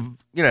terms of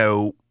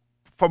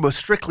from a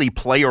strictly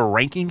player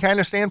ranking kind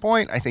of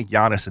standpoint, I think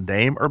Giannis and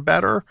Dame are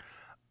better.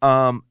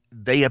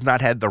 They have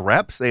not had the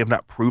reps. They have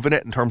not proven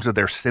it in terms of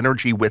their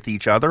synergy with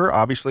each other,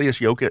 obviously, as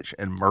Jokic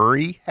and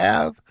Murray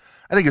have.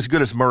 I think as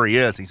good as Murray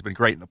is, he's been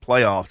great in the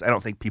playoffs. I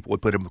don't think people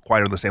would put him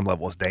quite on the same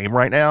level as Dame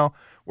right now,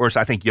 whereas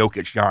I think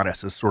Jokic,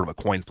 Giannis is sort of a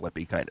coin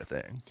flippy kind of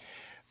thing.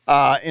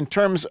 In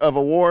terms of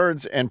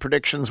awards and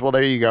predictions, well,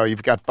 there you go.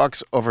 You've got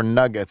Bucks over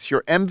Nuggets.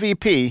 Your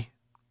MVP,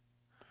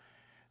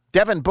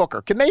 Devin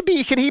Booker. Can he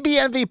be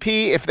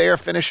MVP if they are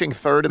finishing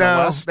third in the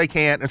West? No, they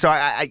can't. And so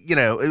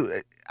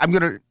I'm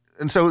going to.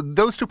 And so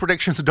those two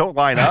predictions don't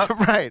line up.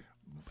 Right.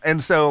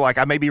 And so,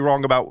 I may be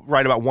right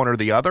about one or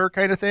the other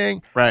kind of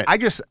thing. Right. I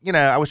just,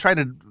 I was trying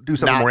to do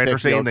something more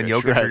interesting than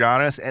Jokic or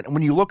Giannis. And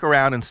when you look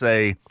around and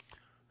say,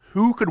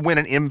 who could win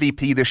an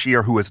MVP this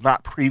year who has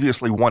not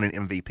previously won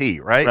an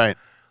MVP, right? Right.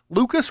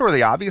 Lucas, or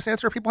the obvious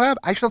answer people have,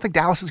 I just don't think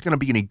Dallas is going to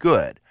be any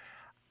good.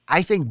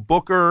 I think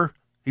Booker,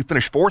 he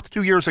finished 4th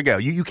 2 years ago.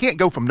 You can't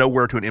go from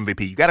nowhere to an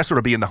MVP. You got to sort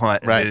of be in the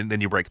hunt, and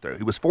then you break through.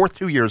 He was 4th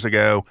 2 years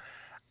ago.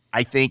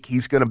 I think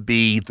he's going to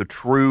be the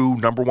true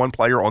number 1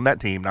 player on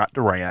that team, not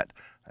Durant.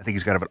 I think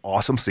he's going to have an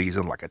awesome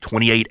season, like a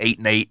 28,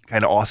 8-8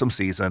 kind of awesome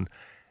season.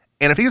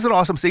 And if he's an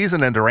awesome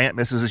season and Durant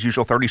misses his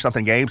usual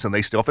 30-something games and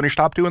they still finish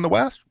top 2 in the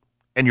West,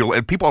 and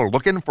people are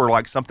looking for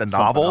something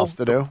novel else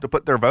to do to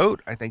put their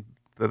vote, I think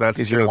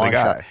that's your the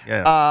guy.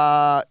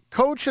 Yeah.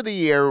 Coach of the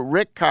year,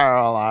 Rick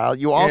Carlisle.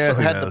 You also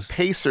had the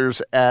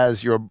Pacers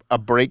as a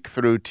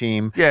breakthrough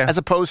team, as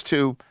opposed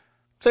to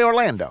Say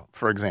Orlando,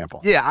 for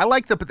example. Yeah, I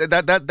like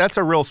that's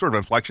a real sort of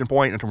inflection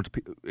point in terms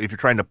of if you're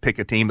trying to pick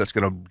a team that's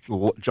going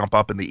to jump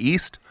up in the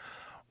East.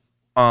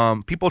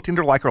 People tend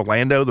to like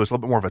Orlando. There's a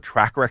little bit more of a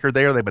track record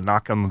there. They've been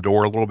knocking on the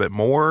door a little bit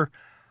more.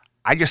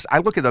 I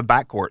look at the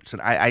backcourts,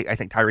 and I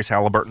think Tyrese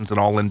Halliburton's an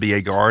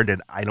all-NBA guard,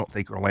 and I don't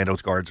think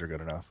Orlando's guards are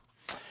good enough.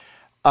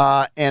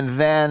 And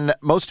then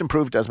most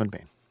improved Desmond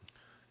Bane.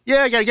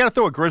 Yeah, you got to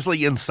throw a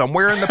Grizzly in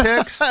somewhere in the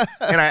picks.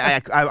 And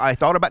I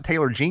thought about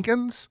Taylor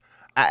Jenkins.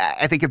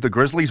 I think if the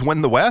Grizzlies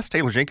win the West,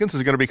 Taylor Jenkins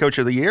is going to be Coach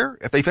of the Year.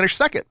 If they finish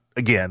second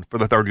again for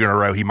the third year in a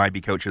row, he might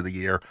be Coach of the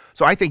Year.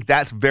 So I think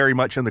that's very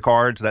much in the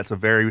cards.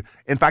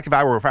 In fact, if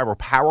I were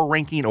power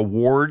ranking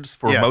awards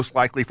for most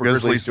likely for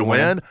Grizzlies to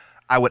win,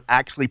 I would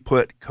actually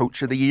put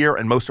Coach of the Year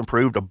and Most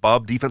Improved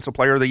above Defensive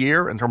Player of the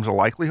Year in terms of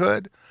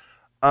likelihood.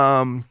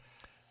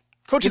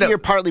 Coach of the Year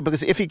partly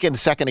because if he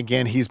gets second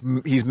again, he's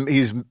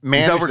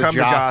managed overcome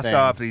the Ja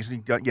stuff.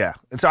 thing.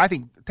 And so I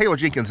think Taylor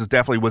Jenkins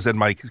was in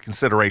my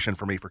consideration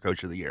for me for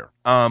Coach of the Year.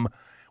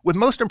 With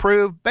Most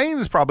Improved, Bane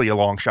is probably a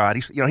long shot.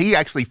 He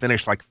actually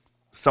finished like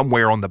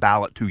somewhere on the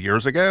ballot 2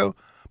 years ago,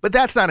 but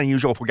that's not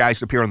unusual for guys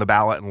to appear on the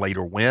ballot and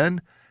later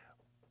win.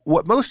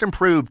 What Most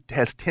Improved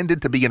has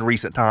tended to be in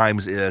recent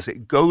times is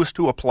it goes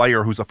to a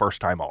player who's a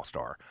first-time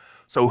All-Star.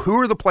 So who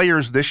are the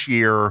players this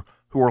year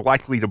who are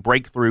likely to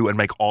break through and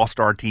make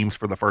all-star teams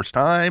for the first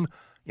time?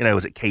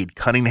 Is it Cade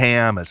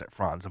Cunningham? Is it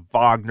Franz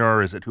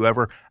Wagner? Is it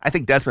whoever? I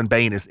think Desmond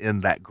Bane is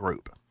in that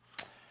group.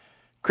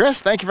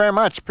 Chris, thank you very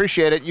much.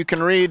 Appreciate it. You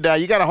can read,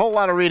 you got a whole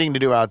lot of reading to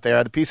do out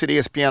there. The piece at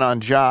ESPN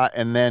on Ja,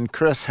 and then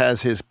Chris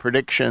has his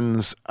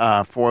predictions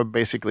for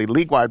basically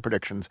league-wide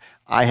predictions.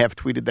 I have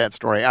tweeted that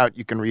story out.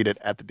 You can read it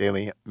at the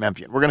Daily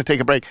Memphian. We're going to take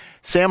a break.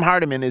 Sam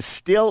Hardiman is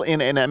still in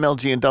an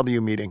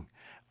MLG&W meeting,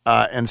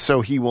 and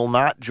so he will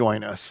not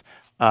join us.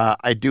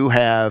 I do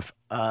have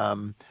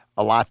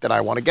a lot that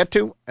I want to get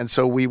to, and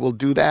so we will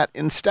do that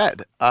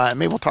instead. And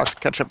maybe we'll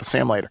catch up with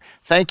Sam later.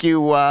 Thank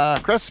you,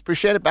 Chris.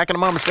 Appreciate it. Back in a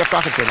moment. Geoff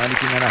talking to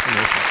 92.9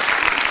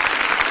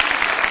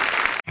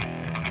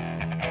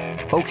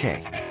 FM.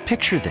 Okay,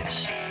 picture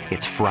this.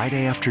 It's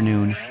Friday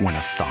afternoon when a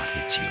thought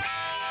hits you.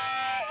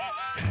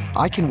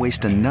 I can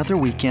waste another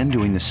weekend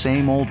doing the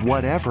same old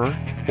whatever,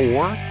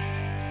 or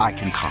I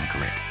can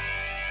conquer it.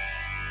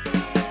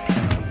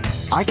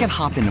 I can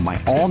hop into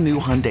my all-new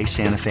Hyundai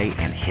Santa Fe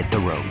and hit the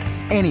road.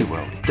 Any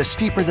road. The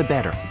steeper, the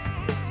better.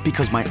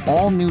 Because my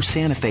all-new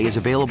Santa Fe is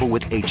available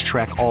with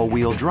H-Track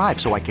all-wheel drive,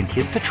 so I can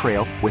hit the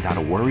trail without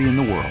a worry in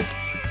the world.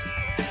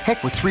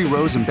 Heck, with 3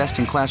 rows and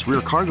best-in-class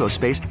rear cargo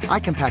space, I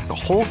can pack the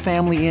whole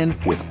family in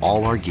with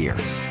all our gear.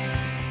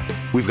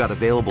 We've got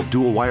available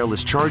dual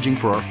wireless charging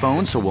for our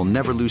phones, so we'll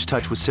never lose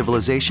touch with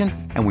civilization,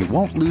 and we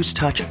won't lose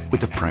touch with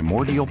the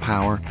primordial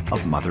power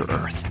of Mother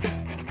Earth.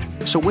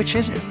 So which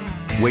is it?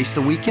 Waste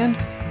the weekend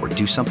or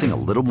do something a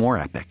little more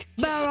epic?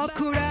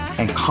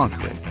 And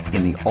conquer it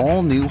in the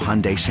all-new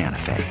Hyundai Santa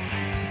Fe.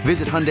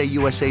 Visit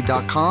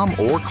HyundaiUSA.com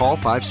or call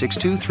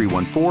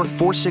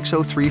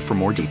 562-314-4603 for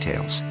more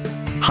details.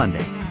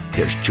 Hyundai,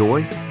 there's joy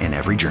in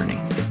every journey.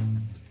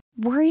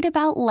 Worried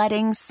about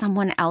letting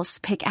someone else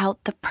pick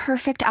out the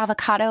perfect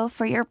avocado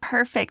for your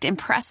perfect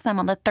impress them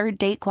on the third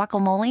date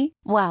guacamole?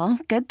 Well,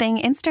 good thing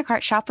Instacart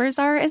shoppers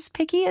are as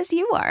picky as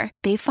you are.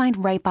 They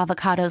find ripe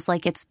avocados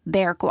like it's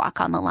their guac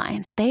on the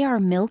line. They are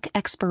milk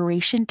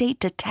expiration date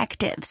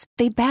detectives.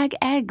 They bag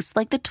eggs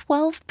like the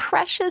 12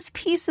 precious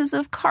pieces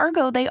of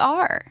cargo they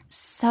are.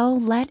 So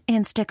let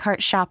Instacart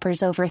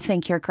shoppers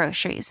overthink your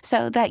groceries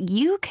so that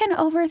you can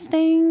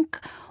overthink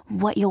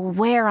what you'll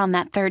wear on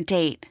that third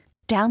date.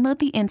 Download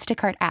the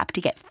Instacart app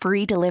to get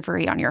free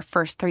delivery on your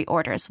first 3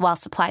 orders while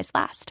supplies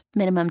last.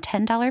 Minimum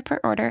 $10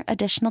 per order.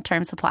 Additional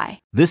terms apply.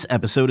 This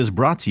episode is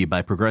brought to you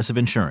by Progressive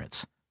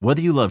Insurance.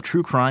 Whether you love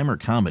true crime or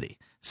comedy,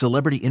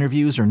 celebrity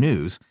interviews or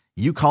news,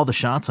 you call the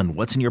shots on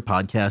what's in your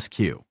podcast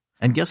queue.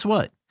 And guess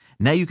what?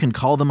 Now you can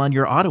call them on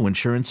your auto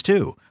insurance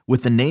too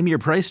with the Name Your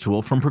Price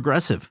tool from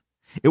Progressive.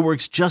 It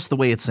works just the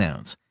way it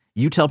sounds.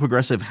 You tell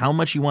Progressive how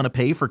much you want to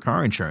pay for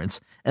car insurance,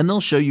 and they'll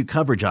show you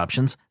coverage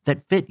options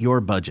that fit your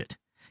budget.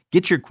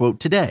 Get your quote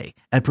today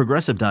at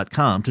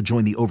Progressive.com to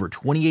join the over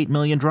 28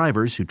 million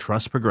drivers who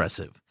trust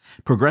Progressive.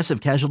 Progressive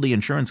Casualty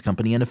Insurance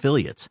Company and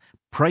Affiliates.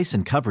 Price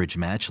and coverage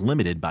match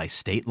limited by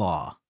state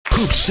law.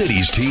 Hoop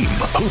City's team,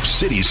 Hoop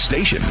City's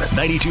station,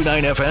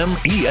 92.9 FM,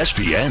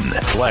 ESPN.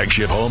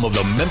 Flagship home of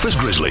the Memphis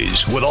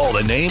Grizzlies, with all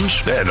the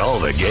names and all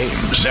the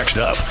games. Next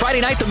up.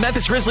 Friday night, the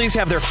Memphis Grizzlies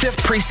have their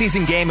 5th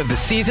preseason game of the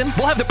season.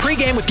 We'll have the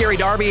pregame with Gary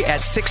Darby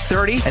at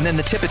 6:30, and then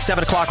the tip at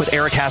 7 o'clock with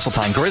Eric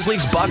Hasseltine.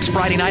 Grizzlies, Bucks,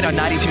 Friday night on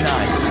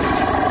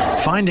 92.9.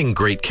 Finding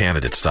great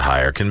candidates to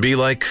hire can be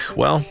like,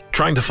 well,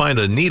 trying to find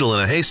a needle in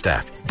a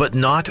haystack, but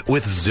not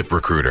with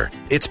ZipRecruiter.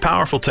 Its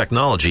powerful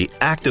technology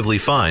actively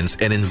finds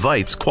and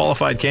invites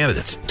qualified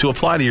candidates to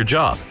apply to your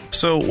job.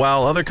 So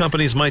while other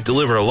companies might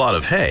deliver a lot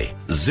of hay,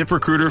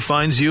 ZipRecruiter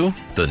finds you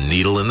the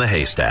needle in the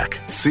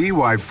haystack. See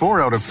why 4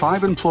 out of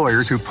 5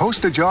 employers who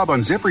post a job on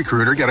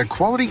ZipRecruiter get a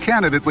quality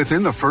candidate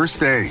within the first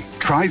day.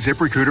 Try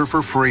ZipRecruiter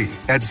for free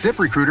at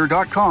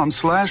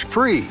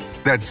ZipRecruiter.com/free.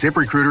 That's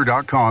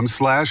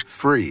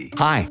ZipRecruiter.com/free.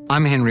 Hi,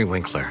 I'm Henry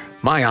Winkler.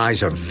 My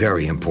eyes are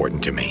very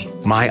important to me.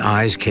 My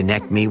eyes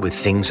connect me with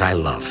things I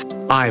love.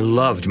 I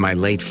loved my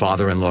late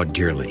father-in-law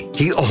dearly.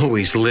 He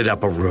always lit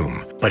up a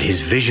room, but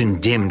his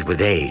vision dimmed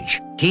with age.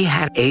 He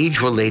had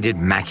age-related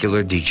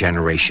macular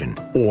degeneration,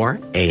 or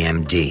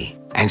AMD.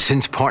 And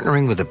since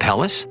partnering with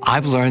Apellis,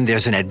 I've learned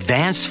there's an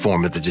advanced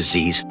form of the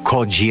disease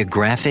called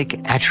geographic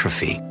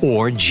atrophy,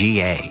 or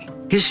GA.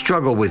 His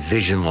struggle with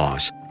vision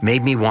loss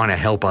made me want to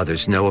help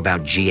others know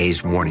about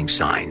GA's warning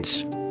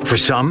signs. For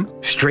some,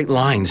 straight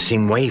lines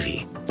seem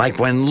wavy, like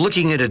when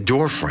looking at a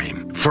door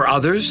frame. For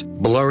others,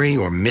 blurry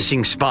or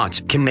missing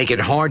spots can make it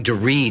hard to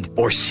read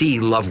or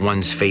see loved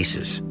ones'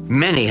 faces.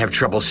 Many have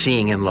trouble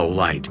seeing in low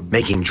light,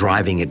 making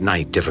driving at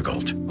night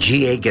difficult.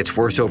 GA gets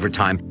worse over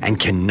time and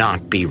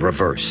cannot be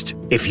reversed.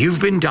 If you've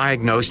been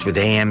diagnosed with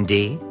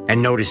AMD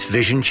and notice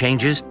vision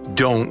changes,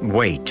 don't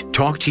wait.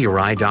 Talk to your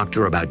eye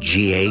doctor about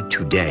GA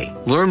today.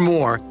 Learn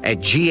more at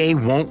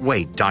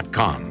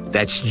GAWon'tWait.com.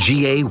 That's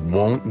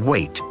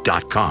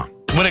GAWon'tWait.com.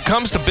 When it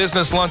comes to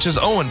business lunches,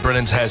 Owen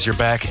Brennan's has your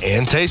back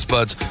and taste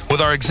buds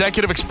with our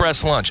Executive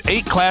Express lunch.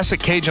 8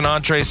 classic Cajun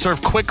entrees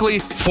served quickly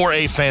for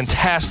a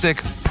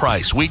fantastic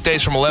price.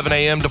 Weekdays from 11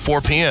 a.m. to 4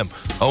 p.m.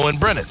 Owen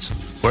Brennan's,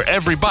 where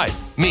every bite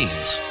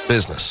means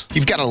business.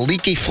 You've got a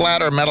leaky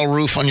flat or metal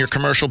roof on your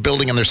commercial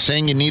building and they're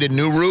saying you need a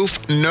new roof?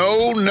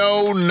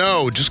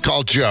 No. Just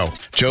call Joe.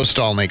 Joe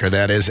Stallmaker,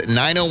 that is.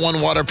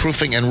 901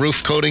 Waterproofing and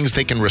Roof Coatings.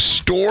 They can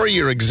restore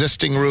your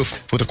existing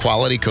roof with a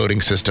quality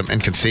coating system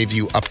and can save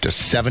you up to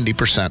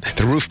 70%.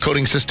 The roof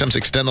coating systems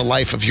extend the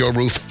life of your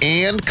roof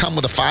and come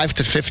with a 5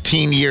 to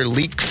 15-year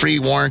leak-free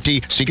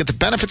warranty, so you get the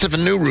benefits of a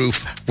new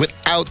roof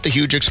without the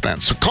huge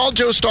expense. So call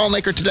Joe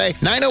Stallmaker today,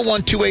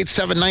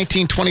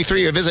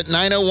 901-287-1923, or visit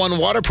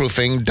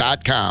 901waterproofing.com.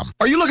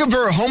 Are you looking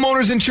for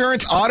homeowner's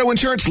insurance, auto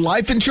insurance,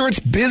 life insurance,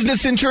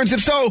 business insurance?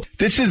 If so,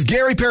 this is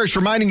Gary Parrish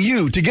reminding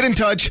you to get in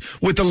touch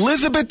with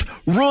Elizabeth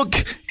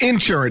Rook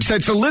Insurance.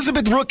 That's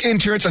Elizabeth Rook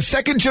Insurance, a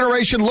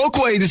second-generation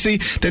local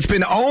agency that's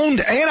been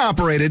owned and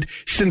operated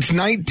since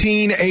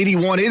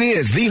 1981. It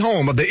is the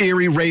home of the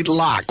Erie Rate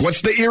Lock.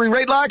 What's the Erie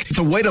Rate Lock? It's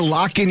a way to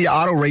lock in your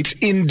auto rates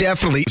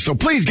indefinitely. So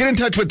please get in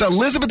touch with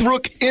Elizabeth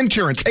Rook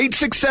Insurance,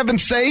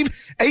 867-SAVE,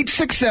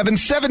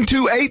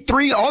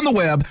 867-7283 on the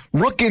web,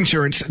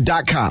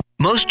 rookinsurance.com.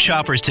 Most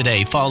shoppers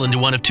today fall into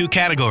one of two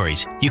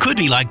categories. You could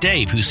be like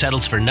Dave, who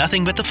settles for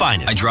nothing but the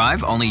finest. I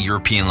drive only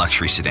European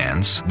luxury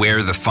sedans,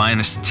 wear the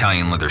finest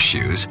Italian leather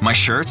shoes. My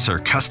shirts are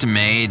custom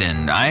made,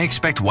 and I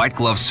expect white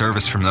glove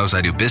service from those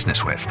I do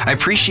business with. I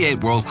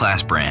appreciate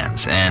world-class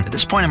brands, and at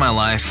this point in my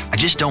life, I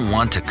just don't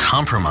want to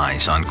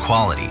compromise on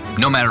quality,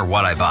 no matter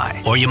what I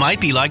buy. Or you might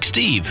be like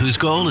Steve, whose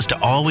goal is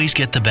to always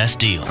get the best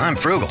deal. I'm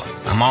frugal.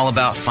 I'm all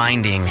about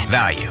finding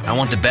value. I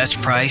want the best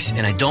price,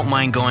 and I don't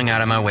mind going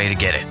out of my way to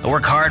get it. I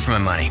work hard for my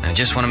money. I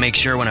just want to make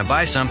sure when I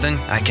buy something,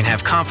 I can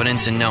have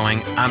confidence in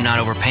knowing I'm not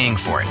overpaying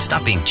for it.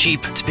 Stop being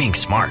cheap. It's being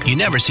smart. You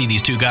never see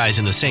these two guys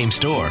in the same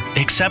store,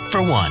 except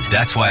for one.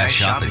 That's why I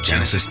shop at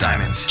Genesis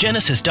Diamonds.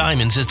 Genesis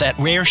Diamonds is that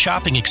rare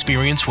shopping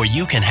experience where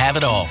you can have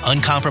it all.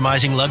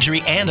 Uncompromising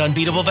luxury and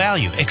unbeatable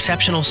value.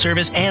 Exceptional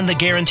service and the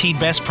guaranteed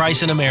best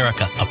price in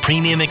America. A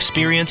premium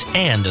experience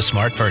and a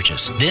smart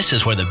purchase. This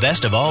is where the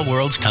best of all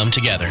worlds come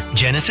together.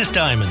 Genesis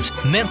Diamonds,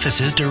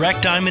 Memphis's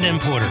direct diamond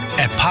importer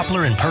at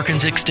Poplar and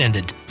Perkins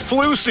Extended.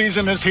 Flu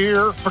season is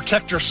here.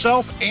 Protect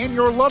yourself and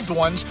your loved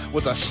ones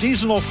with a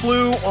seasonal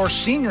flu or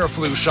senior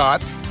flu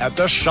shot at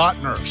the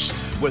Shot Nurse.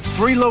 With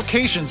 3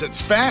 locations,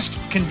 it's fast,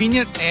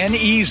 convenient, and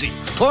easy.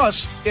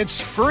 Plus, it's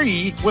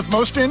free with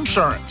most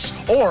insurance.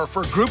 Or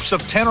for groups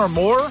of 10 or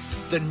more,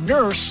 the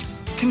nurse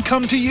can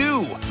come to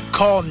you.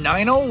 Call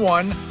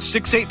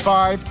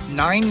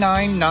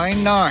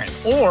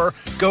 901-685-9999 or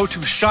go to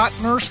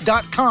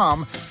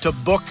shotnurse.com to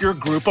book your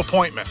group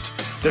appointment.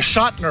 The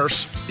Shot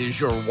Nurse is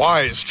your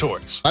wise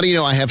choice. How do you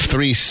know I have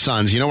 3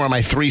 sons? You know where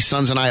my 3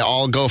 sons and I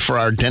all go for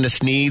our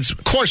dentist needs?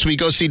 Of course, we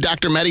go see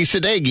Dr. Mehdi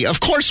Sadeghi. Of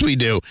course we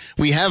do.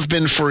 We have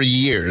been for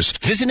years.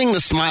 Visiting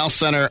the Smile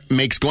Center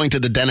makes going to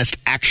the dentist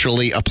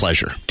actually a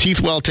pleasure. Teeth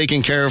well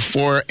taken care of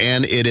for,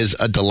 and it is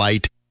a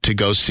delight to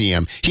go see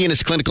him. He and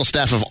his clinical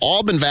staff have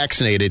all been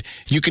vaccinated.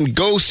 You can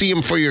go see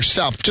him for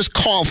yourself. Just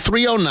call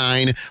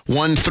 309-1333,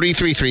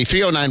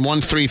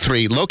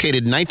 309-133,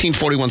 located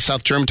 1941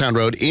 South Germantown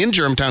Road in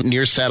Germantown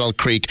near Saddle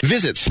Creek.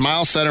 Visit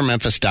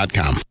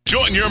SmileCenterMemphis.com.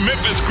 Join your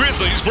Memphis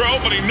Grizzlies for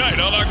opening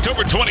night on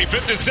October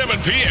 25th at 7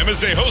 p.m.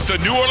 as they host the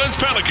New Orleans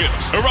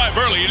Pelicans. Arrive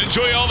early and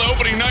enjoy all the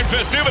opening night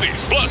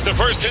festivities. Plus, the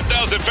first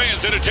 10,000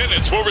 fans in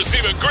attendance will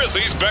receive a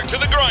Grizzlies Back to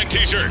the Grind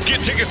t-shirt.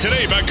 Get tickets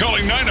today by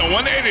calling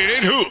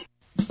 901-888-HOOP.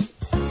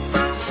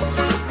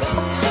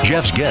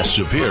 Geoff's guests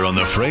appear on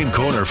the Frame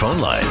Corner phone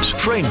lines.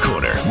 Frame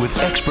Corner, with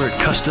expert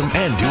custom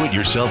and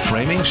do-it-yourself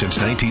framing since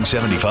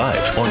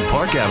 1975 on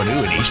Park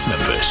Avenue in East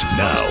Memphis.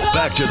 Now,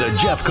 back to the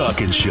Geoff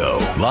Calkins Show,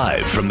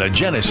 live from the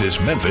Genesis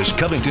Memphis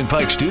Covington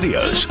Pike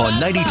Studios on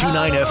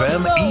 92.9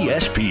 FM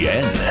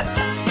ESPN.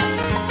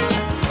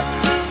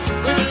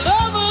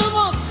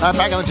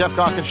 Back on the Geoff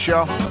Calkins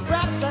Show.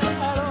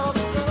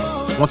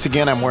 Once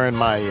again, I'm wearing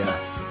my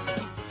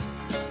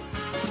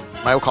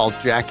my O'Call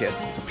jacket.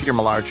 It's a Peter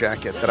Millar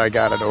jacket that I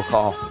got at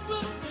O'Call.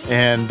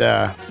 And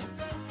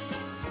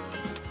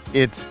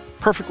it's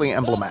perfectly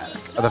emblematic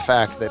of the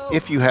fact that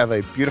if you have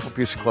a beautiful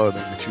piece of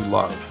clothing that you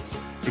love,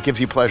 it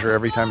gives you pleasure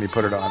every time you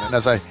put it on. And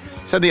as I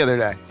said the other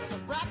day,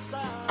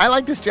 I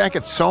like this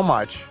jacket so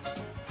much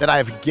that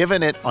I've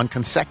given it on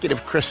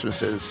consecutive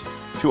Christmases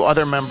to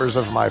other members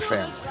of my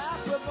family.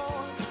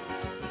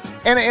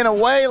 And in a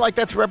way, like,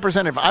 that's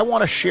representative. I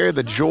want to share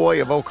the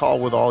joy of O'Call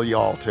with all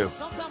y'all, too.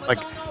 Like,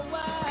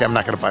 okay, I'm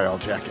not going to buy all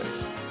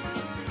jackets.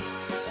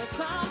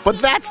 But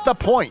that's the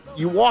point.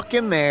 You walk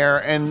in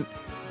there, and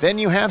then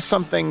you have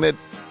something that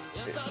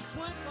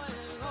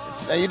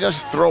you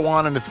just throw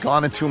on, and it's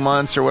gone in 2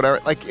 months or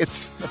whatever. Like,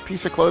 it's a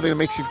piece of clothing that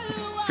makes you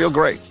feel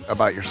great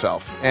about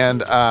yourself.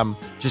 And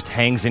just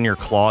hangs in your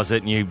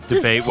closet, and you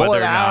debate whether or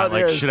not,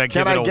 like, should I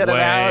give it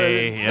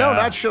away? No,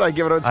 not should I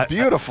give it away. It's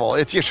beautiful.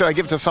 It's should I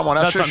give it to someone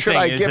else? That's Should what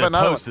I'm I saying. give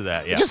another? To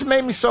that, yeah. It just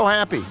made me so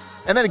happy.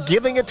 And then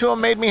giving it to them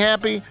made me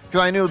happy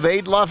because I knew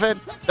they'd love it.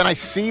 Then I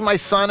see my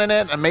son in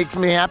it, and it makes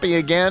me happy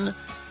again.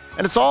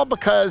 And it's all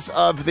because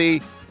of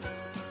the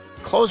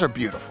clothes are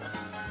beautiful.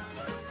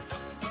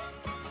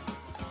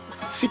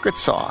 Secret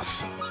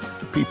sauce is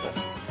the people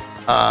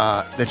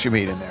that you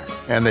meet in there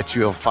and that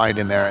you'll find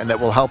in there and that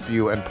will help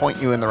you and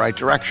point you in the right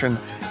direction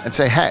and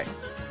say, hey,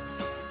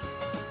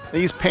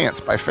 these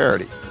pants by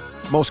Faraday,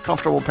 most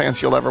comfortable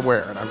pants you'll ever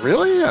wear. And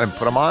I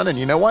put them on, and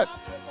you know what?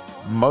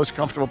 Most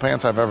comfortable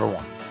pants I've ever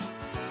worn.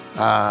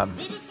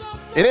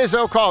 It is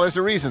O'Call. There's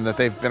a reason that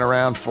they've been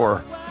around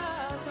for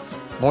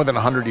more than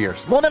 100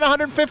 years, more than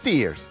 150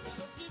 years.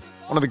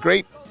 One of the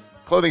great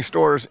clothing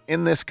stores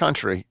in this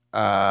country.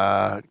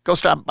 Go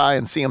stop by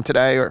and see them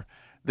today or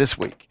this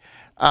week.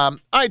 All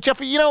right,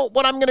 Jeffrey, you know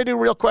what I'm going to do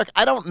real quick?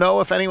 I don't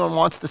know if anyone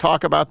wants to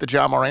talk about the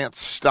Ja Morant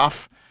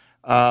stuff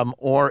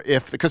or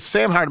because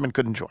Sam Hardiman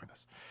couldn't join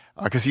us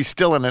because he's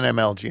still in an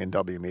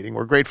MLG&W meeting.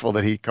 We're grateful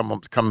that he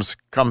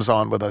comes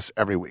on with us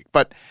every week.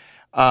 But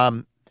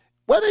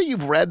whether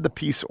you've read the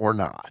piece or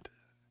not,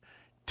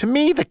 to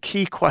me, the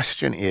key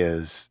question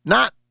is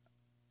not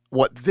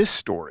what this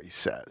story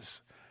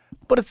says,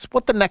 but it's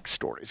what the next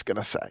story is going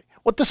to say,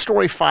 what the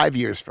story 5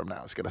 years from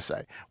now is going to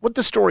say, what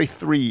the story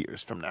 3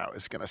 years from now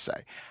is going to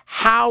say.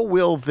 How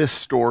will this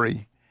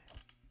story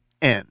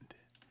end?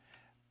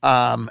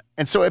 And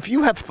so if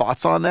you have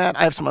thoughts on that,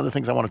 I have some other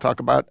things I want to talk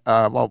about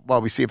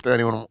while we see if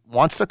anyone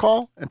wants to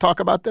call and talk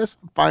about this.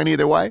 I'm fine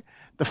either way.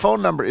 The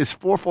phone number is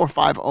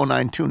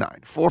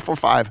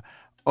 445-0929,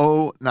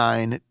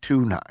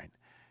 445-0929.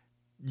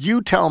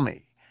 You tell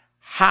me,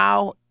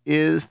 how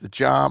is the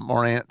Ja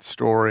Morant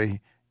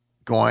story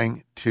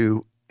going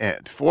to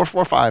end?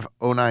 445-0929,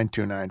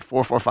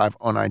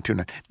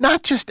 445-0929.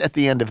 Not just at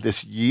the end of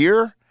this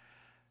year,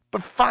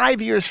 but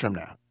 5 years from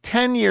now,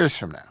 10 years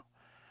from now,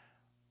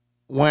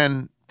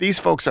 when these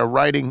folks are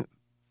writing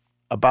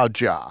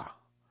about Ja,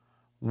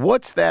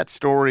 what's that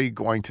story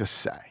going to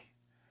say?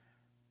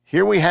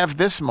 Here we have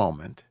this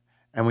moment,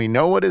 and we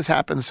know what has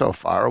happened so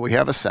far. We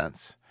have a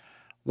sense.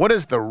 What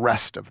is the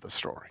rest of the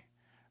story?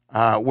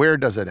 Where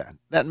does it end?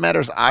 That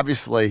matters,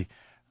 obviously,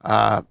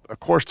 of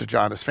course, to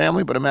Ja and his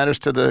family, but it matters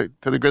to the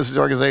Grizzlies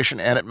organization,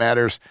 and it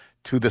matters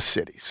to the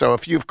city. So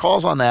if you have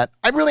calls on that,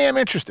 I really am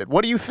interested.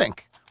 What do you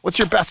think? What's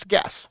your best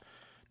guess?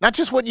 Not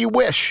just what you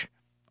wish.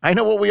 I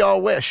know what we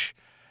all wish.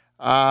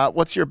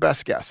 What's your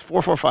best guess?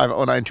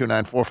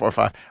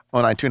 445-0929,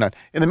 445-0929.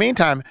 In the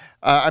meantime,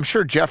 I'm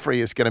sure Jeffrey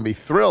is going to be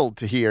thrilled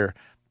to hear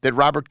that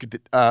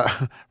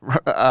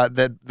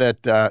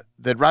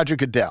that Roger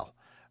Goodell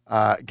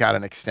got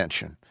an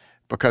extension.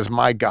 Because,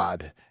 my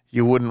God,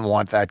 you wouldn't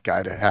want that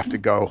guy to have to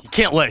go. You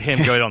can't let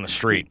him go on the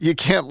street. You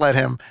can't let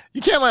him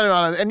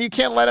on, and you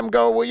can't let him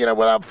go,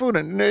 without food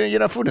in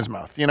his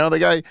mouth. The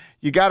guy,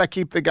 you got to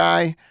keep the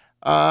guy.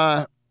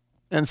 And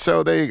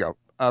so there you go.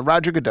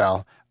 Roger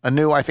Goodell,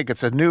 I think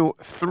it's a new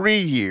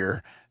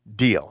 3-year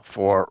deal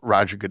for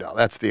Roger Goodell.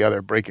 That's the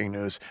other breaking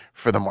news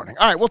for the morning.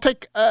 All right, we'll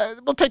take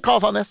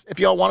calls on this if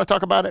y'all want to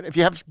talk about it. If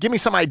you give me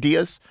some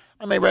ideas,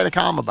 I may write a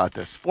column about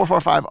this.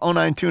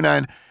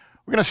 445-0929.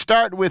 We're going to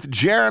start with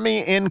Jeremy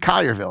in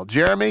Collierville.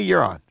 Jeremy,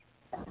 you're on.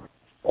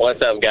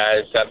 What's up,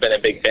 guys? I've been a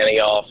big fan of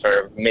y'all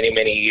for many,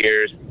 many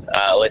years.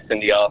 Listened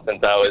to y'all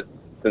since I was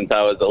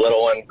a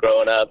little one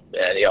growing up,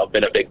 and y'all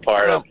been a big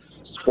part of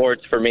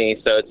sports for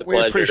me. So it's a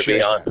pleasure to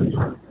be on.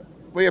 That.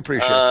 We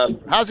appreciate it.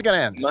 How's it going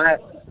to end?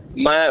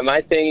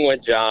 My thing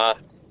with Ja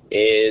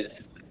is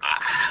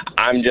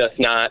I'm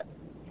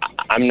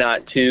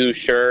not too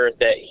sure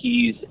that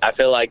I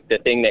feel like the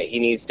thing that he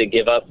needs to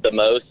give up the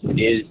most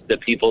is the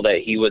people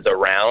that he was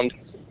around.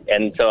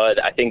 And so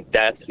I think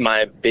that's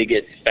my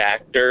biggest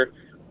factor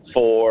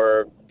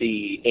for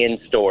the end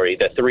story,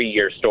 the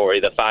 3-year story,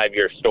 the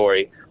 5-year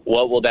story.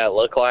 What will that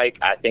look like?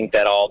 I think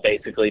that all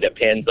basically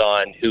depends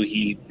on who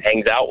he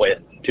hangs out with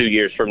 2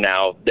 years from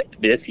now,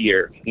 this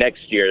year,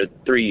 next year,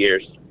 3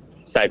 years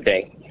type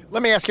thing.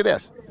 Let me ask you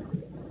this.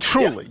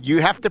 Truly, you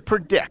have to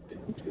predict.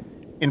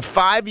 In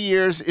 5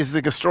 years, is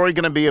the story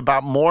going to be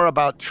more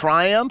about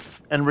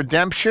triumph and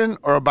redemption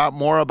or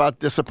more about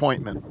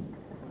disappointment?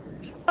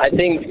 I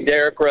think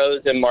Derrick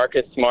Rose and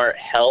Marcus Smart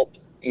help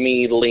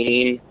me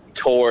lean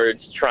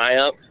towards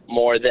triumph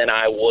more than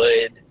I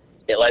would,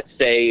 let's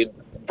say,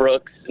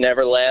 Brooks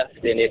never left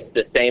and it's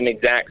the same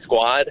exact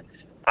squad.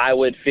 I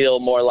would feel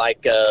more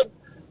like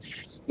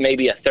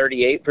maybe a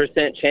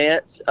 38%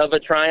 chance of a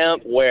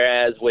triumph,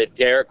 whereas with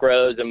Derrick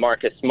Rose and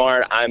Marcus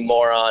Smart, I'm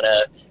more on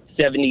a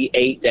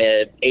 78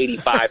 to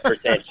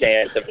 85%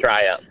 chance of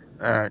triumph.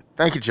 All right.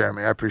 Thank you,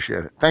 Jeremy. I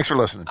appreciate it. Thanks for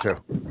listening, too.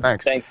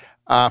 Thanks.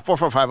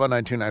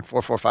 445-0929,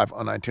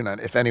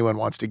 445-0929, if anyone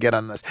wants to get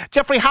on this.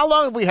 Jeffrey, how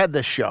long have we had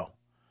this show?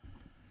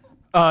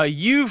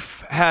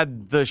 You've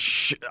had the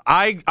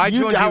I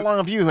joined How long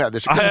have you had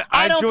this show?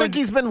 I don't think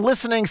he's been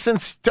listening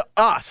since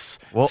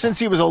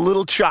he was a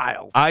little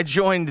child. I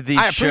joined the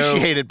show. I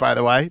appreciate it, by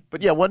the way.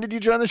 But yeah, when did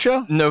you join the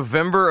show?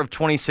 November of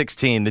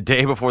 2016, the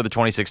day before the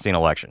 2016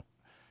 election.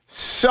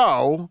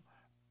 So,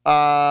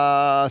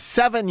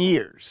 7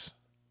 years.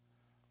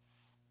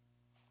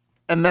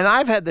 And then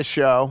I've had the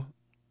show,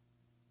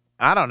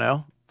 I don't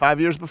know, 5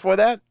 years before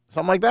that?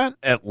 Something like that?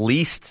 At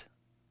least.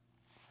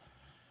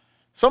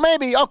 So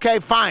maybe, okay,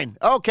 fine.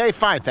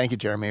 Thank you,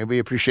 Jeremy. We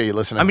appreciate you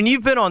listening. I mean,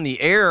 you've been on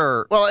the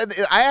air. Well,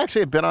 I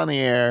actually have been on the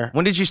air.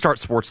 When did you start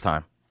Sports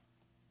Time?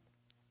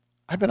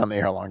 I've been on the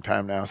air a long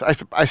time now. So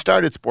I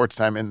started Sports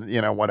Time in,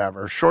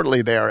 whatever,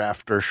 shortly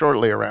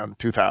around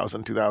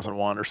 2000,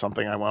 2001 or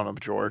something. I wound up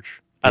with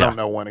George. I don't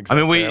know when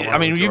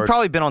exactly. You've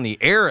probably been on the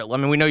air.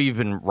 We know you've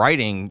been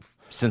writing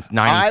since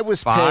 95. I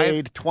was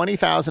paid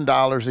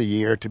 $20,000 a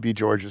year to be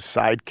George's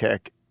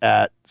sidekick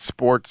at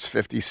Sports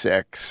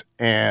 56,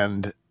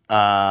 and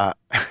that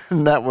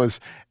was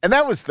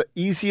the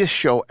easiest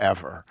show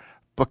ever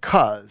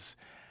because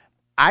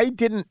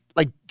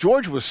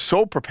George was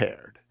so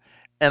prepared,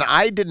 and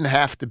I didn't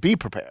have to be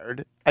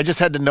prepared. I just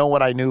had to know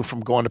what I knew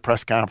from going to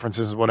press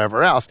conferences and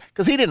whatever else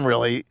because he didn't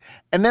really.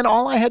 And then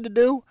all I had to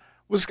do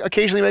was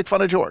occasionally make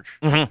fun of George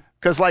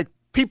because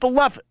people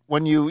love it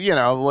when you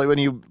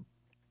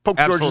poke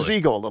George's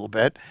ego a little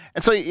bit.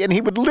 And so, and he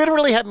would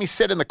literally have me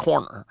sit in the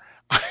corner.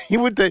 He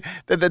would,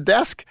 the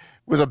desk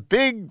was a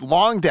big,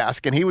 long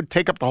desk, and he would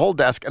take up the whole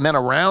desk, and then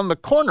around the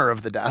corner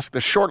of the desk,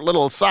 the short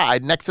little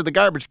side next to the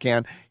garbage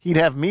can, he'd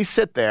have me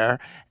sit there,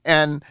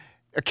 and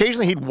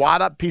occasionally he'd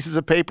wad up pieces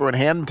of paper and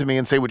hand them to me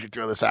and say, would you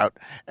throw this out?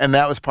 And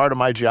that was part of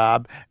my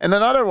job. And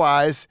then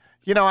otherwise,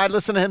 I'd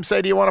listen to him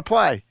say, do you want to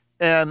play?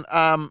 And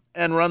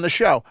run the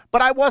show.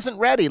 But I wasn't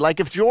ready. Like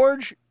if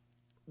George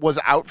was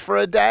out for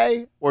a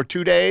day or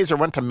 2 days or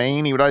went to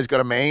Maine, he would always go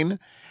to Maine,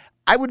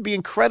 I would be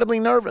incredibly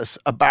nervous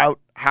about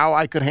how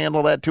I could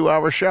handle that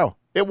 2-hour show.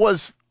 It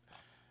was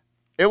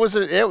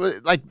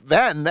like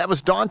then that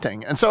was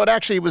daunting. And so it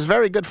actually was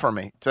very good for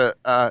me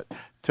to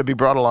be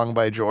brought along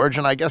by George.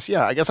 And I guess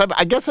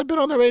I've been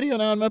on the radio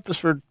now in Memphis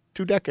for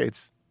 2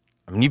 decades.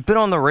 You've been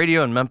on the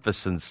radio in Memphis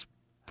since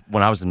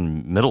when I was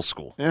in middle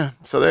school. Yeah.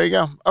 So there you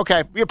go.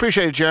 Okay. We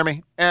appreciate it,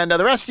 Jeremy. And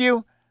the rest of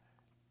you,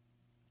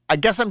 I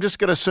guess I'm just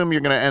going to assume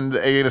you're going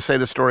to say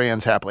the story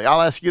ends happily.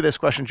 I'll ask you this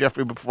question,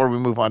 Jeffrey, before we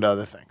move on to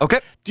other things. Okay.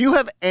 Do you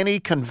have any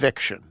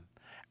conviction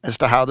as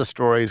to how the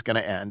story is going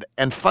to end?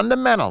 And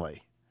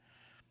fundamentally,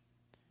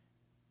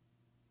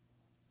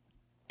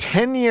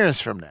 10 years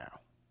from now,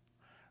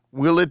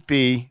 will it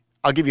be,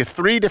 I'll give you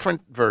 3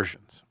 different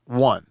versions.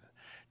 1,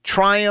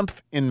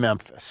 triumph in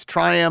Memphis,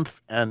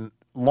 triumph and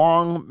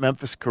long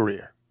Memphis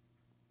career.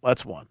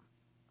 That's 1.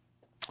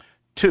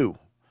 2,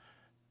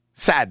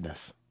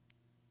 sadness.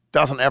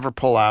 Doesn't ever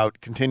pull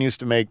out, continues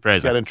to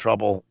get in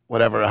trouble,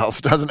 whatever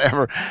else. Doesn't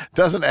ever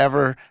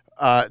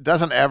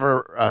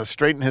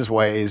straighten his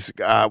ways,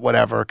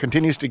 whatever.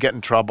 Continues to get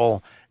in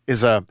trouble.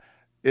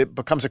 It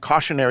becomes a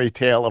cautionary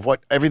tale of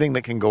everything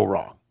that can go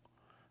wrong.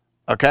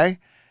 Okay?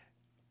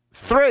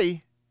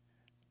 3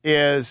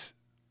 is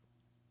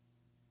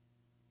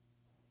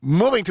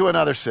moving to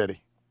another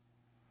city.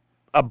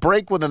 A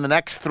break within the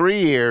next 3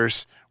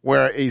 years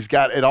where he's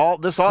got it all.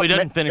 So he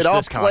doesn't finish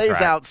this contract. Plays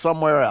out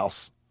somewhere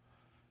else.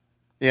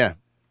 Yeah.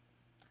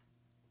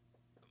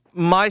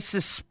 My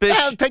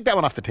suspicion. Take that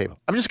one off the table.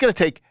 I'm just going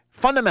to take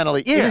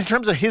fundamentally, in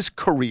terms of his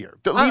career,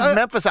 leave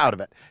Memphis out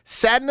of it.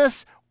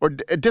 Sadness or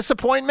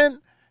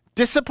disappointment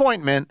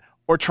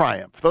or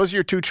triumph. Those are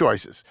your 2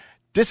 choices.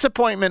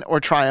 Disappointment or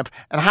triumph.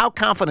 And how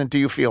confident do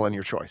you feel in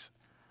your choice?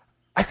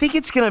 I think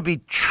it's going to be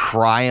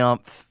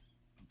triumph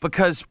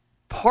because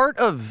part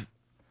of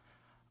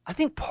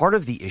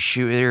the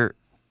issue here,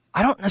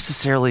 I don't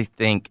necessarily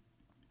think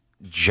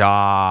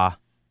Ja.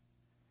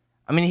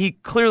 He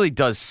clearly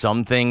does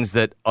some things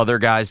that other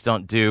guys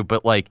don't do,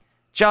 but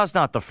Ja's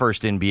not the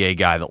first NBA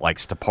guy that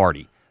likes to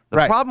party.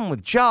 The problem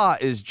with Ja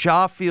is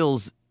Ja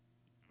feels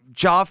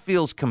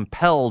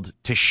compelled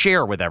to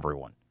share with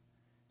everyone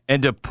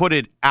and to put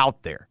it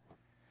out there.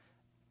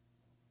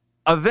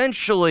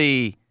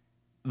 Eventually,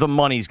 the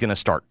money's going to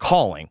start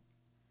calling,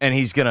 and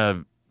he's going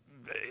to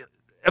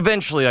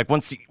eventually,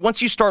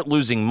 once you start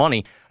losing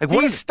money,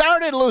 he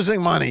started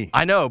losing money.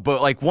 I know,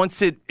 but once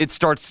it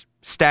starts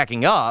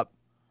stacking up,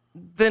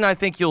 then I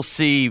think you'll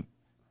see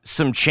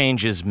some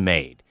changes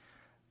made.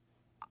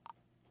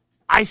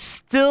 I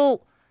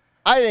still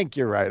I think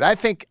you're right.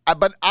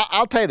 But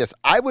I'll tell you this.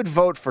 I would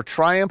vote for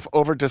triumph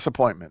over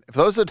disappointment. If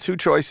those are the two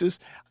choices,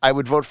 I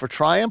would vote for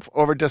triumph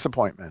over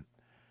disappointment.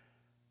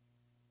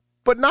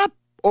 But not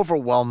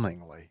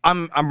overwhelmingly.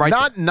 I'm right.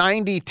 Not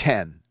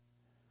 90-10.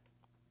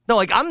 No,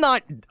 like I'm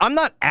not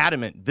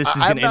adamant this is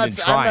going to end in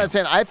triumph. I'm not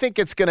saying. I think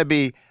it's going to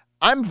be.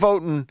 I'm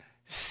voting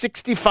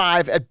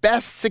 65 at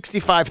best,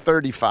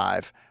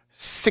 65-35,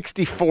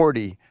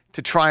 60-40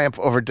 to triumph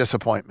over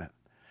disappointment.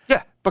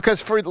 Yeah,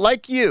 because for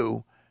like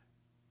you,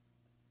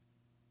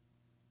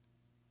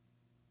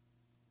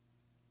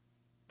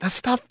 that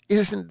stuff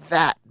isn't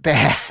that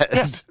bad.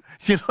 Yes.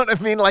 You know what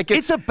I mean? Like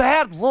it's a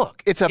bad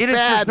look. It's a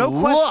bad no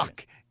look.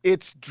 Question.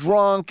 It's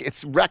drunk.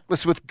 It's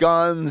reckless with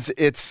guns.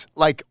 It's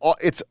like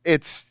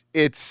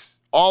it's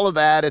all of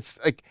that. It's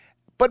like,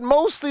 but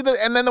mostly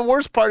and then the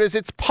worst part is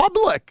it's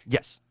public.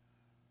 Yes.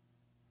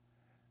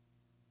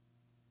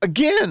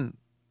 Again,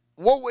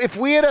 what if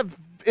we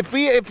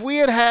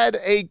had had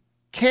a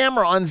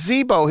camera on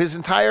Zebo his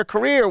entire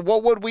career?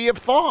 What would we have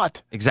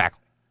thought?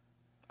 Exactly.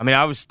 I mean,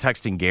 I was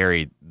texting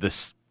Gary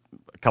this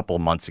a couple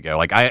of months ago.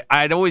 Like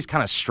I'd always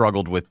kind of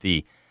struggled with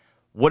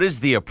what is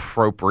the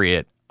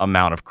appropriate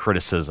amount of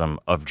criticism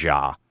of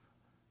Ja,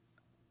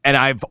 and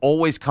I've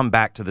always come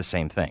back to the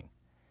same thing.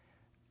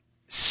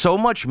 So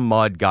much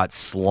mud got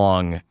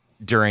slung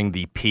during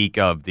the peak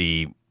of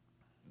the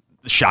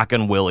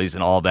shotgun willies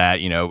and all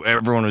that. You know,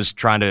 everyone was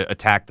trying to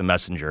attack the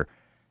messenger,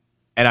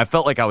 and I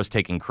felt like I was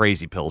taking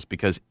crazy pills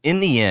because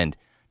in the end,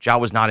 Ja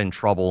was not in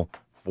trouble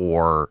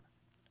for,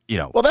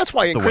 well, that's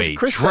why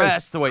Chris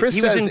says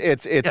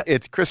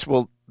Chris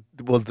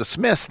will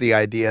dismiss the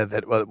idea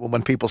that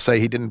when people say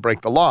he didn't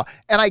break the law,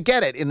 and I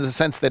get it in the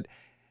sense that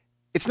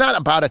it's not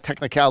about a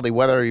technicality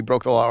whether he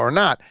broke the law or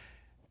not.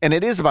 And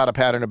it is about a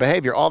pattern of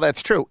behavior. All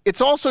that's true.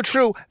 It's also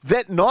true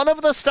that none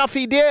of the stuff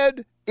he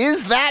did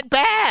is that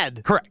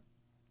bad. Correct.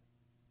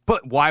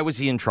 But why was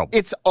he in trouble?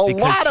 It's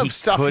lot of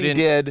stuff he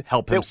did.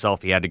 Help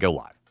himself. He had to go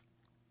live.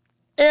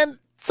 And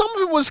some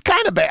of it was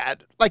kind of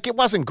bad. Like, it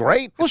wasn't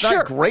great. Well, it's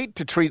not great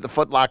to treat the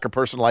Foot Locker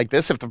person like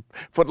this if the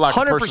Foot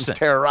Locker person's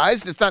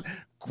terrorized. It's not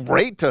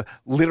great to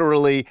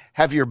literally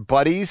have your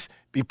buddies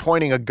be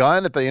pointing a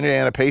gun at the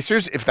Indiana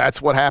Pacers if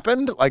that's what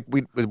happened. Like,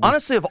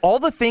 honestly, of all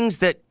the things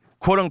that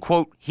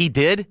quote-unquote he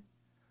did,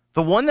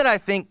 the one that I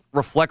think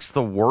reflects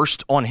the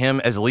worst on him,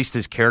 as at least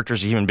his character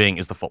as a human being,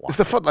 is the Foot Locker. It's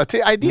the Foot Locker.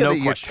 The idea that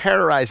you're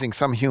terrorizing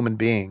some human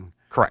being.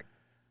 Correct.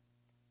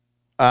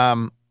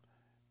 The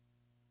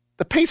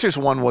Pacers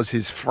one was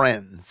his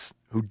friends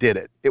who did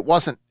it. It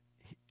wasn't,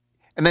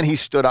 and then he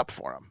stood up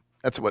for him.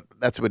 That's what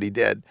he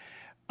did.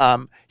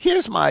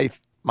 Here's my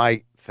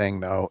thing,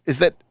 though, is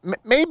that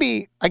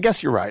maybe, I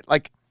guess you're right.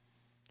 Like,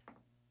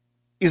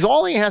 is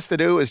all he has to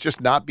do is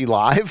just not be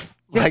live?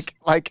 Yes.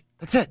 Like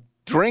that's it.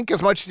 Drink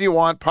as much as you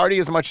want, party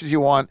as much as you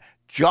want,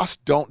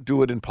 just don't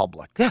do it in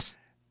public. Yes.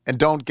 And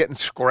don't get in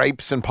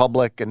scrapes in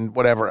public and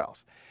whatever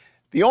else.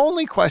 The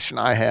only question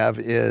I have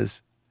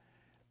is,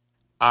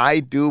 I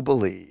do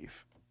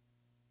believe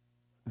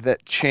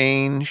that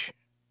change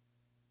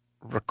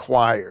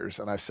requires,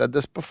 and I've said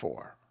this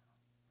before,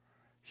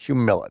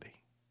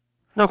 humility.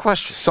 No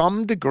question.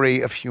 Some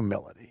degree of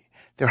humility.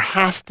 There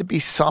has to be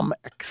some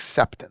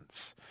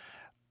acceptance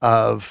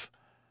of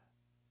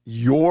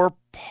your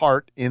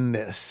part in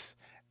this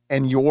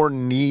and your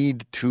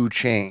need to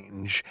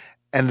change,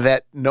 and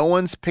that no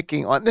one's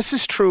picking on. This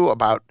is true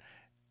about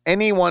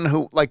anyone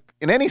who, like,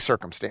 in any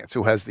circumstance,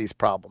 who has these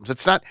problems.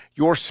 It's not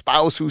your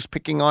spouse who's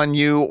picking on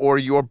you or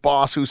your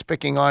boss who's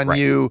picking on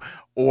you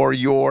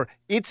or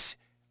it's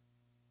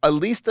at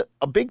least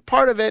a big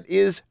part of it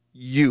is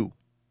you.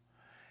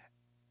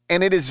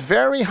 And it is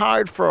very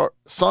hard for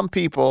some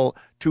people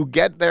to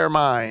get their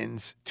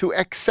minds to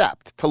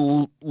accept,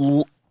 to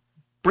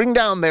bring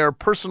down their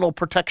personal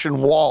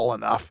protection wall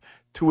enough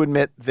to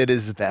admit that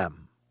is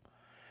them.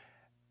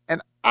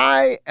 And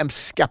I am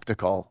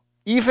skeptical,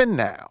 even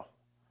now,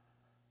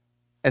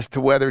 as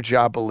to whether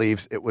Ja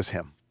believes it was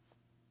him.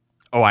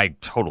 Oh, I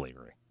totally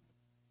agree.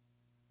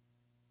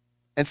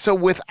 And so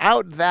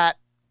without that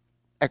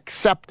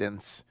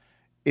acceptance,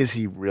 is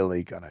he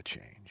really going to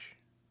change?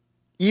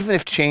 Even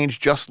if change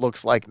just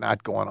looks like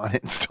not going on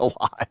Insta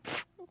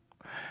Live.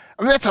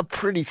 I mean, that's a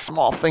pretty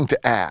small thing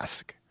to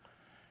ask.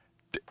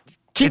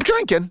 Keep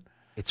drinking.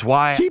 It's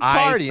why Keep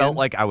I partying. felt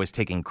like I was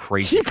taking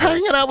crazy Keep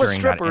hanging out with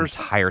strippers.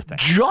 That entire thing.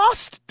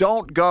 Just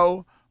don't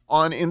go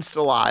on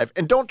Insta Live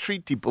and don't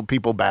treat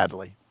people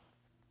badly.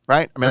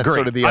 Right? I mean, that's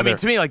sort of the other. I mean,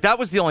 to me, like, that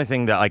was the only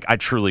thing that, like, I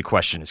truly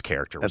question his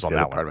character was on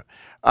that one. Part of it.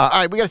 All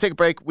right, we got to take a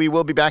break. We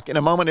will be back in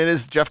a moment. It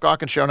is Geoff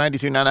Gawkins Show,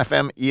 92.9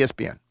 FM,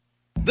 ESPN.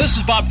 This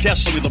is Bob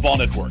Kessler with the Ball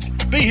Network.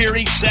 Be here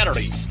each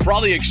Saturday for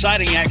all the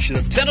exciting action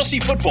of Tennessee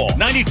football.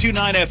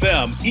 92.9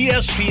 FM,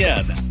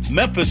 ESPN,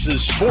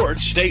 Memphis'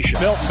 sports station.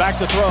 Milton back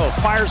to throw.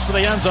 Fires for the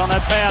end zone.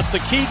 That pass to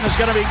Keaton is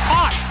going to be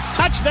caught.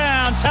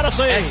 Touchdown,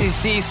 Tennessee.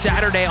 SEC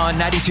Saturday on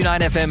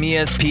 92.9 FM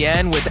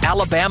ESPN with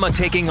Alabama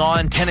taking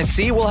on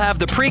Tennessee. We'll have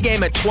the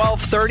pregame at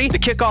 12:30, the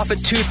kickoff at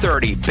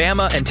 2:30.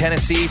 Bama and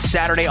Tennessee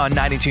Saturday on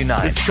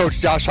 92.9. This is Coach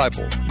Josh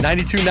Heupel,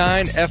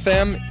 92.9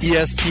 FM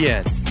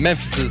ESPN,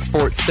 Memphis'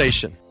 sports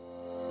station.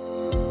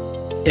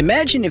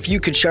 Imagine if you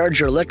could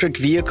charge your electric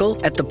vehicle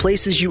at the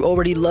places you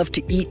already love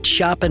to eat,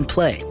 shop, and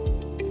play.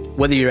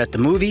 Whether you're at the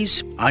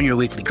movies, on your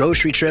weekly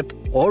grocery trip,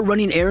 or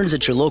running errands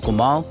at your local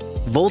mall,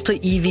 Volta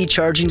EV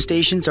charging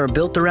stations are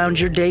built around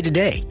your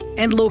day-to-day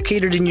and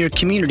located in your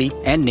community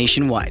and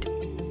nationwide.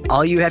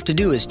 All you have to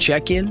do is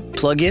check in,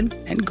 plug in,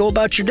 and go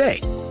about your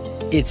day.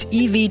 It's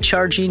EV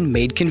charging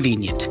made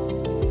convenient.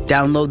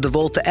 Download the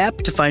Volta app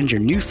to find your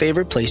new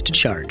favorite place to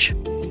charge.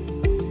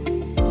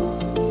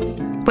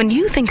 When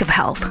you think of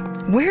health,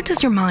 where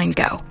does your mind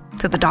go?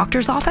 To the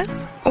doctor's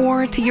office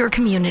or to your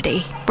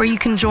community where you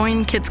can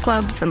join kids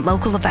clubs and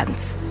local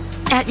events?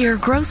 At your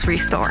grocery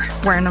store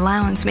where an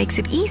allowance makes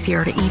it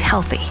easier to eat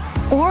healthy?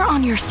 Or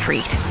on your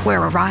street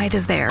where a ride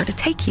is there to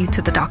take you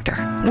to the doctor?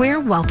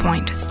 We're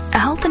WellPoint, a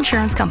health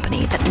insurance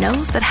company that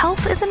knows that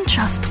health isn't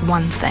just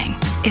one thing,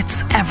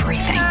 it's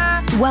everything.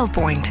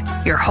 WellPoint,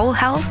 your whole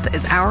health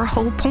is our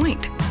whole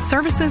point.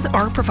 Services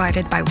are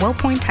provided by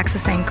WellPoint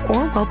Texas Inc.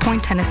 or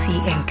WellPoint Tennessee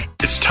Inc.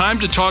 It's time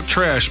to talk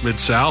trash,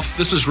 Mid-South.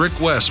 This is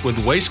Rick West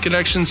with Waste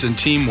Connections and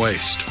Team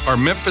Waste. Our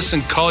Memphis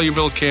and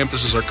Collierville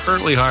campuses are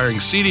currently hiring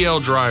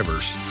CDL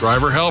drivers,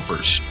 driver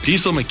helpers,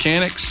 diesel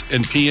mechanics,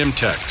 and PM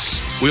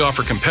techs. We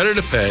offer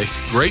competitive pay,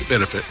 great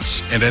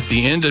benefits, and at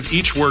the end of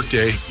each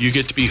workday, you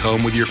get to be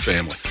home with your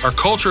family. Our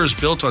culture is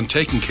built on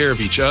taking care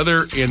of each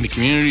other and the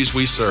communities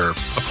we serve.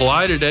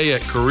 Apply today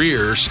at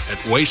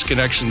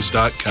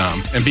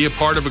careers@wasteconnections.com and be a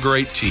part of a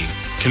great team.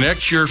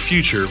 Connect your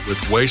future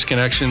with Waste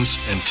Connections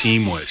and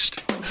Team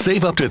Waste.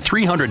 Save up to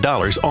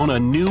 $300 on a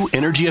new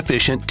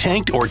energy-efficient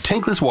tanked or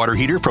tankless water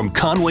heater from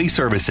Conway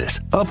Services.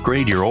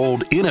 Upgrade your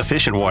old,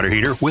 inefficient water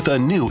heater with a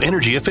new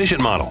energy-efficient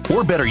model.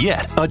 Or better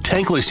yet, a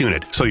tankless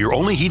unit, so you're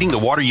only heating the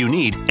water you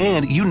need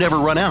and you never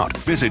run out.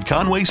 Visit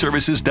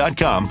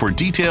conwayservices.com for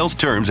details,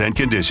 terms, and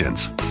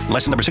conditions.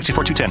 License number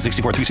 64210,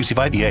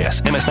 64365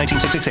 EAS, MS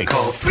 19668.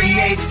 Call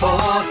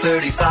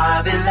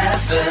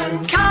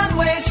 384-3511.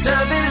 Conway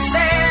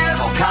Services.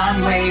 Call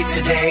Conway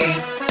today.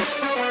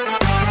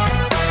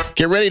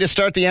 Get ready to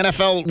start the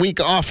NFL week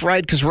off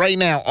right, because right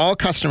now, all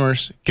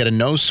customers get a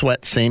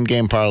no-sweat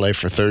same-game parlay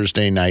for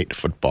Thursday night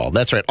football.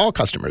 That's right, all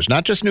customers,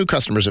 not just new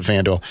customers at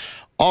FanDuel,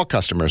 all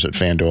customers at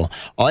FanDuel.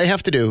 All you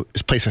have to do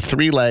is place a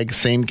 3-leg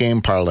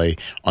same-game parlay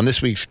on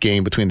this week's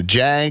game between the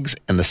Jags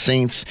and the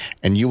Saints,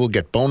 and you will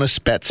get bonus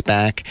bets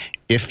back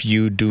if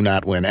you do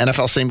not win.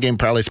 NFL same-game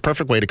parlay is the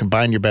perfect way to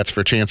combine your bets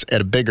for a chance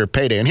at a bigger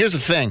payday. And here's the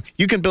thing.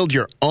 You can build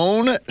your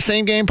own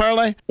same-game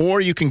parlay,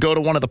 or you can go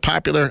to one of the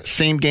popular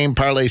same-game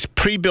parlays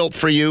pre-built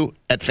for you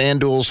at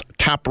FanDuel's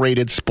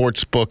top-rated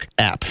sportsbook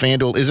app.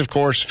 FanDuel is, of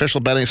course, official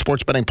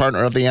sports betting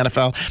partner of the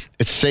NFL.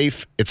 It's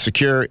safe, it's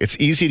secure, it's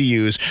easy to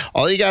use.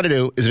 All you got to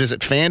do is visit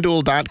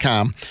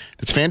FanDuel.com.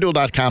 That's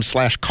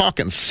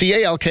FanDuel.com/Calkins,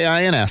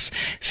 CALKINS,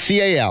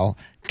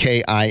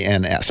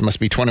 CALKINS. It must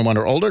be 21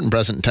 or older and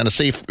present in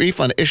Tennessee.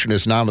 Refund issued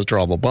as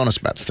non-withdrawable bonus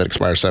bets that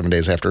expire 7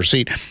 days after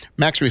receipt.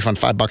 Max refund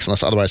 $5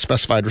 unless otherwise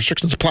specified.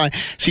 Restrictions apply.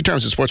 See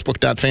terms at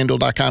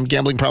sportsbook.fanduel.com.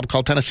 Gambling problem?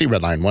 Call Tennessee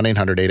Redline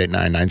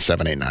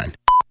 1-800-889-9789.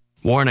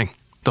 Warning.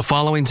 The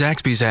following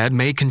Zaxby's ad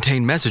may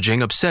contain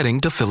messaging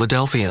upsetting to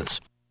Philadelphians.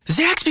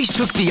 Zaxby's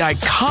took the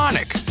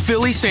iconic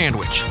Philly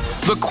sandwich,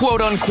 the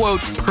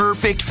quote-unquote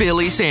perfect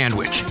Philly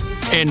sandwich,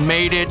 and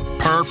made it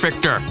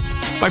perfecter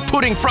by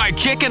putting fried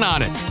chicken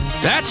on it.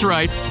 That's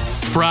right,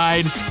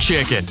 fried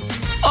chicken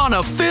on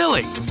a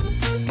Philly.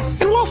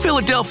 And while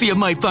Philadelphia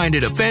might find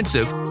it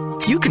offensive,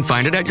 you can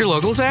find it at your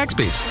local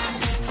Zaxby's.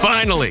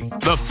 Finally,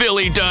 the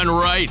Philly done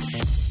right.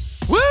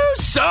 Woo,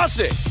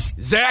 saucy!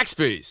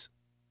 Zaxby's.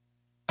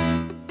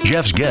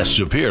 Geoff's guests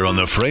appear on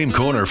the Frame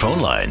Corner phone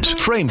lines.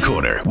 Frame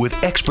Corner, with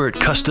expert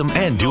custom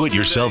and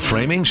do-it-yourself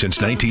framing since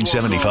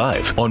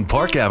 1975 on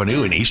Park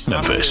Avenue in East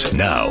Memphis.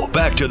 Now,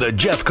 back to the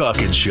Geoff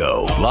Calkins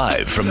Show,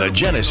 live from the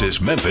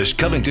Genesis Memphis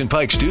Covington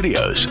Pike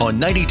Studios on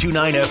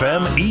 92.9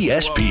 FM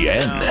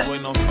ESPN.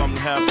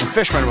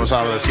 Fishman was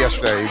on with us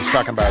yesterday. He was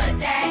talking about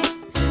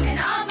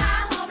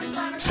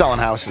selling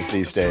houses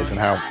these days and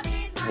how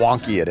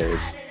wonky it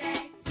is.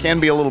 Can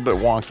be a little bit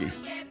wonky.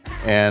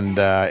 And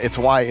it's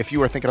why, if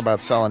you are thinking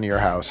about selling your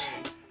house,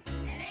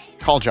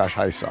 call Josh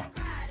Heisa.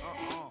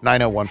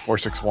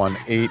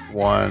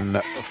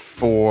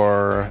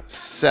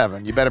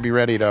 901-461-8147. You better be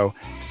ready, though,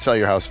 to sell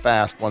your house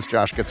fast once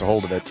Josh gets a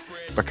hold of it.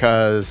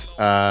 Because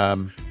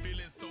talking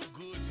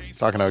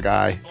to a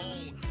guy,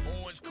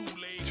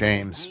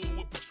 James,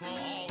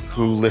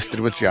 who listed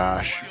with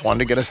Josh, wanted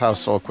to get his house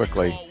sold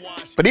quickly.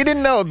 But he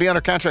didn't know it would be under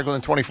contract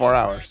within 24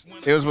 hours.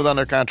 It was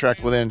under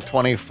contract within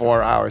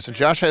 24 hours. So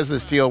Josh has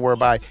this deal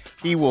whereby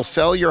he will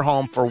sell your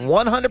home for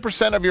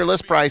 100% of your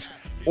list price,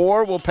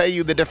 or will pay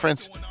you the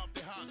difference,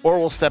 or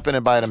will step in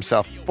and buy it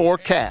himself for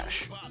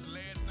cash.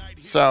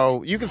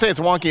 So you can say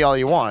it's wonky all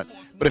you want,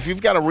 but if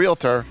you've got a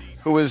realtor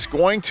who is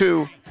going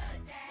to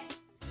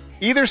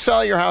Either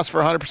sell your house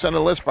for 100% of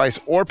the list price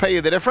or pay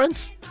you the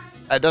difference.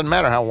 It doesn't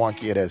matter how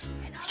wonky it is.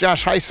 It's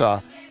Josh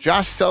Hysaw.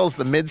 Josh sells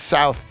the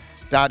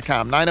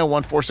midsouth.com.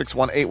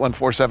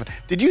 901-461-8147.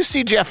 Did you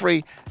see,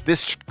 Jeffrey,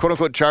 this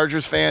quote-unquote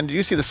Chargers fan? Did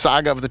you see the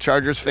saga of the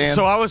Chargers fan?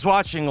 So I was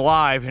watching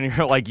live, and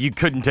you're like, you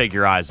couldn't take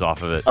your eyes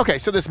off of it. Okay,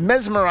 so this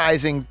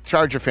mesmerizing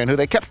Charger fan who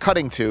they kept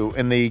cutting to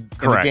in the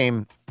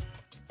game,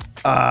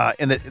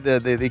 in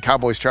the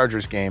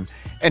Cowboys-Chargers game,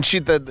 and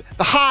the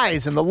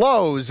highs and the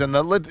lows and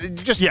what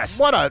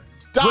a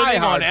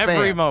diehard on every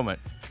fan. moment.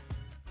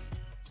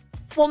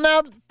 Well,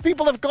 now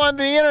people have gone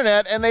to the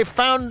internet and they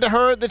found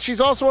her that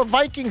she's also a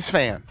Vikings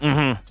fan.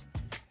 Mm-hmm.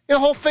 The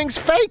whole thing's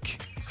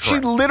fake. Correct. She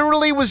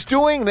literally was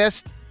doing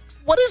this.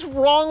 What is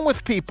wrong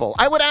with people?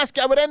 I would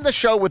end the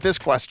show with this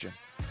question.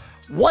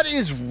 What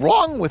is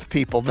wrong with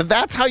people?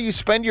 That's how you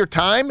spend your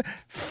time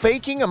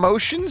faking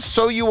emotions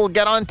so you will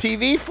get on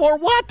TV for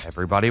what?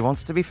 Everybody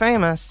wants to be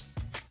famous.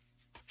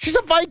 She's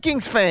a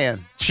Vikings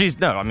fan. She's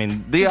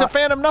a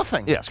fan of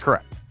nothing. Yes,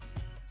 correct.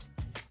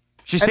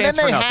 She stands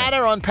for nothing. And then they had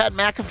her on Pat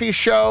McAfee's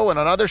show and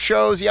on other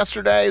shows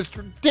yesterday. It's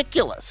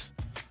ridiculous.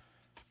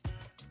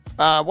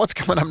 What's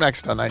coming up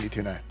next on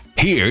 92.9?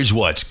 Here's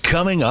what's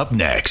coming up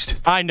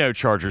next. I know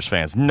Chargers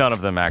fans. None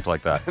of them act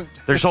like that.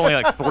 There's only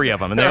like 3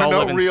 of them, and they all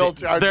live in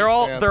they're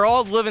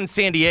all live in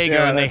San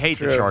Diego, and they hate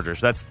the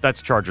Chargers.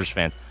 That's Chargers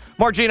fans.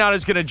 Mark Giannotto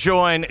is going to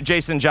join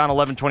Jason and John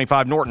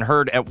 11:25, Norton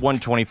Hurd at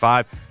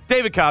 1:25.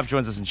 David Cobb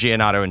joins us in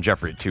Giannotto and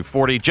Jeffrey at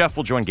 2:40. Jeff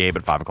will join Gabe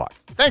at 5 o'clock.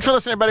 Thanks for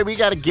listening, everybody. We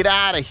got to get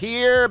out of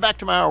here. Back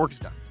to my hour. Work is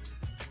done.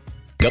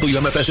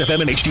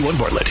 WMFS-FM and HD1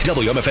 Bartlett.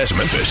 WMFS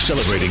Memphis,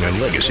 celebrating a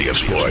legacy of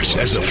sports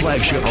as the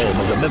flagship home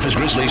of the Memphis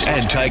Grizzlies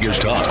and Tigers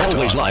talk.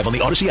 Always live on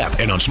the Odyssey app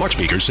and on smart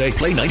speakers. Say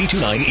play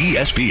 92.9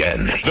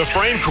 ESPN. The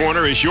Frame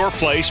Corner is your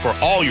place for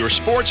all your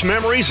sports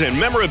memories and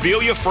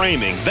memorabilia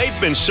framing. They've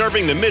been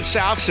serving the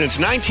Mid-South since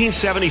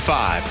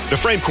 1975. The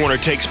Frame Corner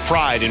takes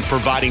pride in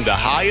providing the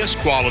highest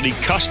quality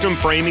custom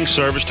framing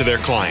service to their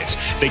clients.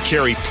 They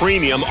carry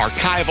premium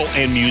archival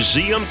and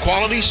museum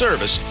quality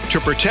service to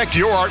protect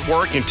your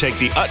artwork and take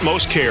the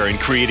utmost care in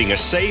creating a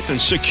safe and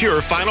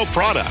secure final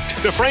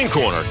product. The Frame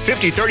Corner,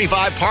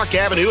 5035 Park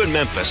Avenue in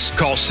Memphis.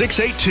 Call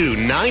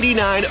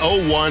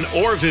 682-9901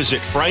 or visit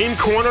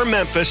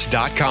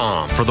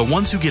framecornermemphis.com. For the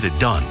ones who get it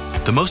done,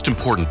 the most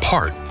important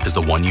part is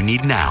the one you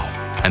need now.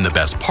 And the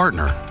best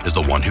partner is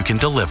the one who can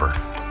deliver.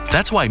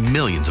 That's why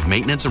millions of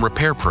maintenance and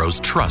repair pros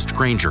trust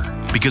Grainger,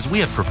 because we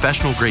have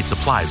professional-grade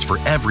supplies for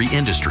every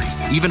industry,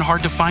 even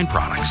hard-to-find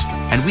products.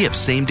 And we have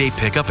same-day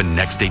pickup and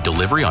next-day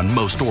delivery on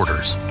most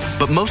orders.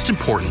 But most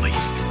importantly,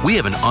 we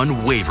have an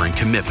unwavering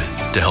commitment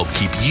to help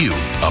keep you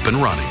up and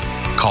running.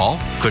 Call,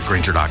 click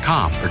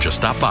Grainger.com, or just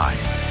stop by.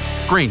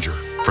 Grainger,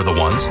 for the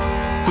ones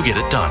who get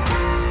it done.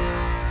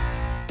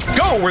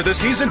 Go where the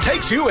season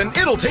takes you, and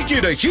it'll take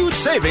you to huge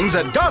savings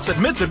at Gossett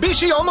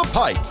Mitsubishi on the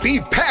Pike.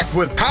 Be packed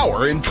with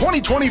power in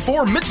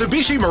 2024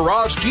 Mitsubishi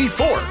Mirage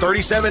G4.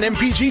 37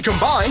 MPG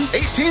combined,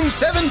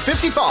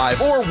 $18,755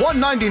 or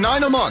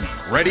 $199 a month.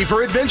 Ready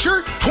for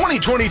adventure?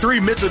 2023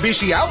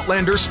 Mitsubishi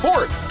Outlander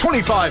Sport,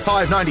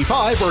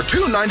 $25,595 or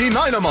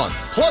 $299 a month.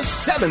 Plus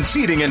 7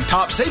 seating and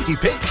top safety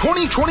pick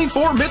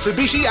 2024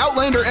 Mitsubishi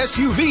Outlander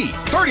SUV,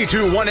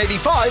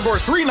 $32,185 or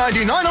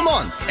 $399 a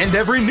month. And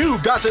every new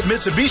Gossett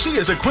Mitsubishi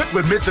is equipped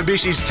with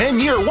Mitsubishi's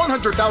 10-year,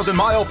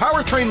 100,000-mile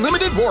powertrain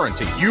limited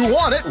warranty. You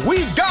want it,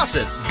 we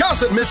Gossett.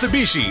 Gossett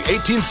Mitsubishi,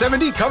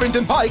 1870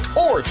 Covington Pike,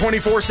 or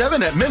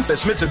 24/7 at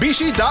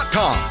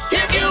memphismitsubishi.com.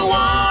 If you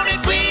want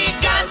it, we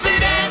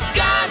Gossett at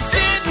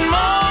Gossett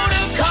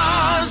Motor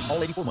Cars.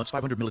 All 84 months,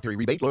 500 military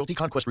rebate, loyalty,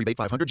 conquest rebate,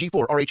 500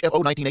 G4,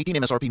 RHFO 1918,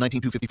 MSRP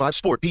 19255,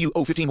 Sport, PU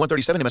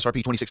 015-137,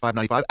 MSRP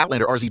 26595,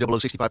 Outlander RZ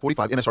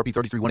 006545, MSRP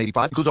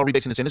 33185, includes all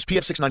rebates and incentives,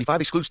 PF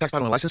 695, excludes tax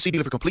title and license. See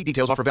dealer for complete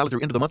details. Offer valid through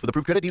end of the month with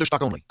approved credit, dealer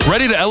stock only.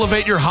 Ready to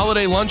elevate your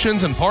holiday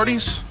luncheons and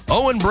parties?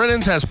 Owen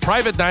Brennan's has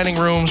private dining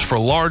rooms for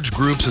large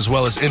groups as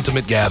well as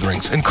intimate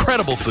gatherings.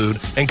 Incredible food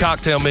and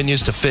cocktail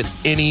menus to fit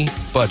any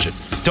budget.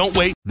 Don't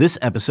wait. This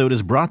episode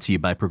is brought to you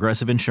by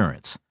Progressive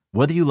Insurance.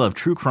 Whether you love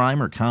true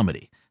crime or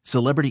comedy,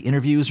 celebrity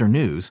interviews or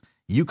news,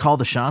 you call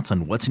the shots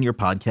on what's in your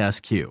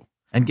podcast queue.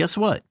 And guess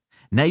what?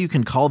 Now you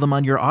can call them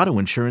on your auto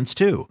insurance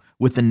too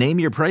with the Name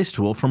Your Price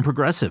tool from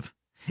Progressive.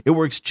 It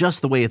works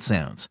just the way it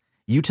sounds.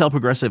 You tell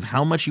Progressive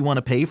how much you want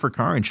to pay for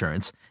car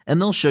insurance, and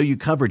they'll show you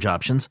coverage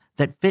options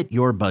that fit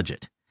your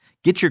budget.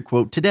 Get your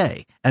quote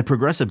today at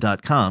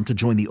Progressive.com to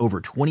join the over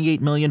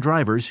 28 million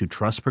drivers who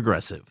trust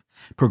Progressive.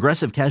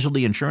 Progressive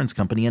Casualty Insurance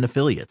Company and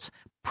Affiliates.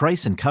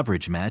 Price and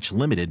coverage match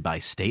limited by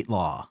state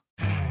law.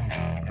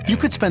 You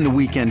could spend the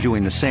weekend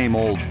doing the same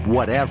old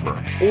whatever,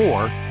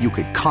 or you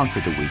could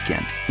conquer the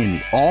weekend in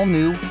the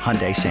all-new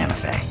Hyundai Santa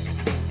Fe.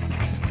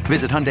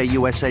 Visit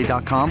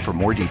HyundaiUSA.com for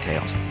more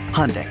details.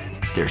 Hyundai,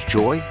 there's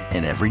joy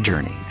in every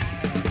journey.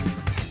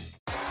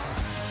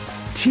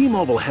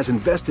 T-Mobile has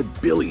invested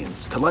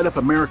billions to light up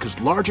America's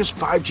largest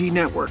 5G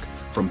network,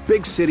 from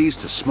big cities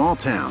to small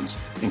towns,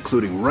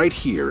 including right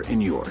here in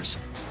yours.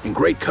 And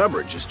great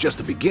coverage is just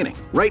the beginning.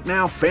 Right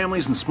now,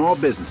 families and small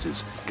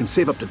businesses can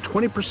save up to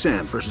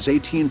 20% versus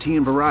AT&T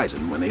and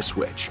Verizon when they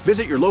switch.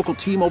 Visit your local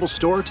T-Mobile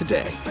store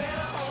today.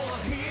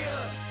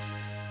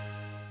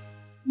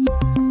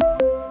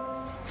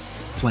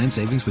 Plan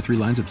savings with 3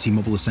 lines of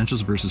T-Mobile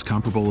Essentials versus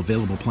comparable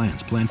available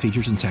plans. Plan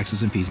features and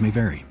taxes and fees may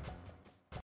vary.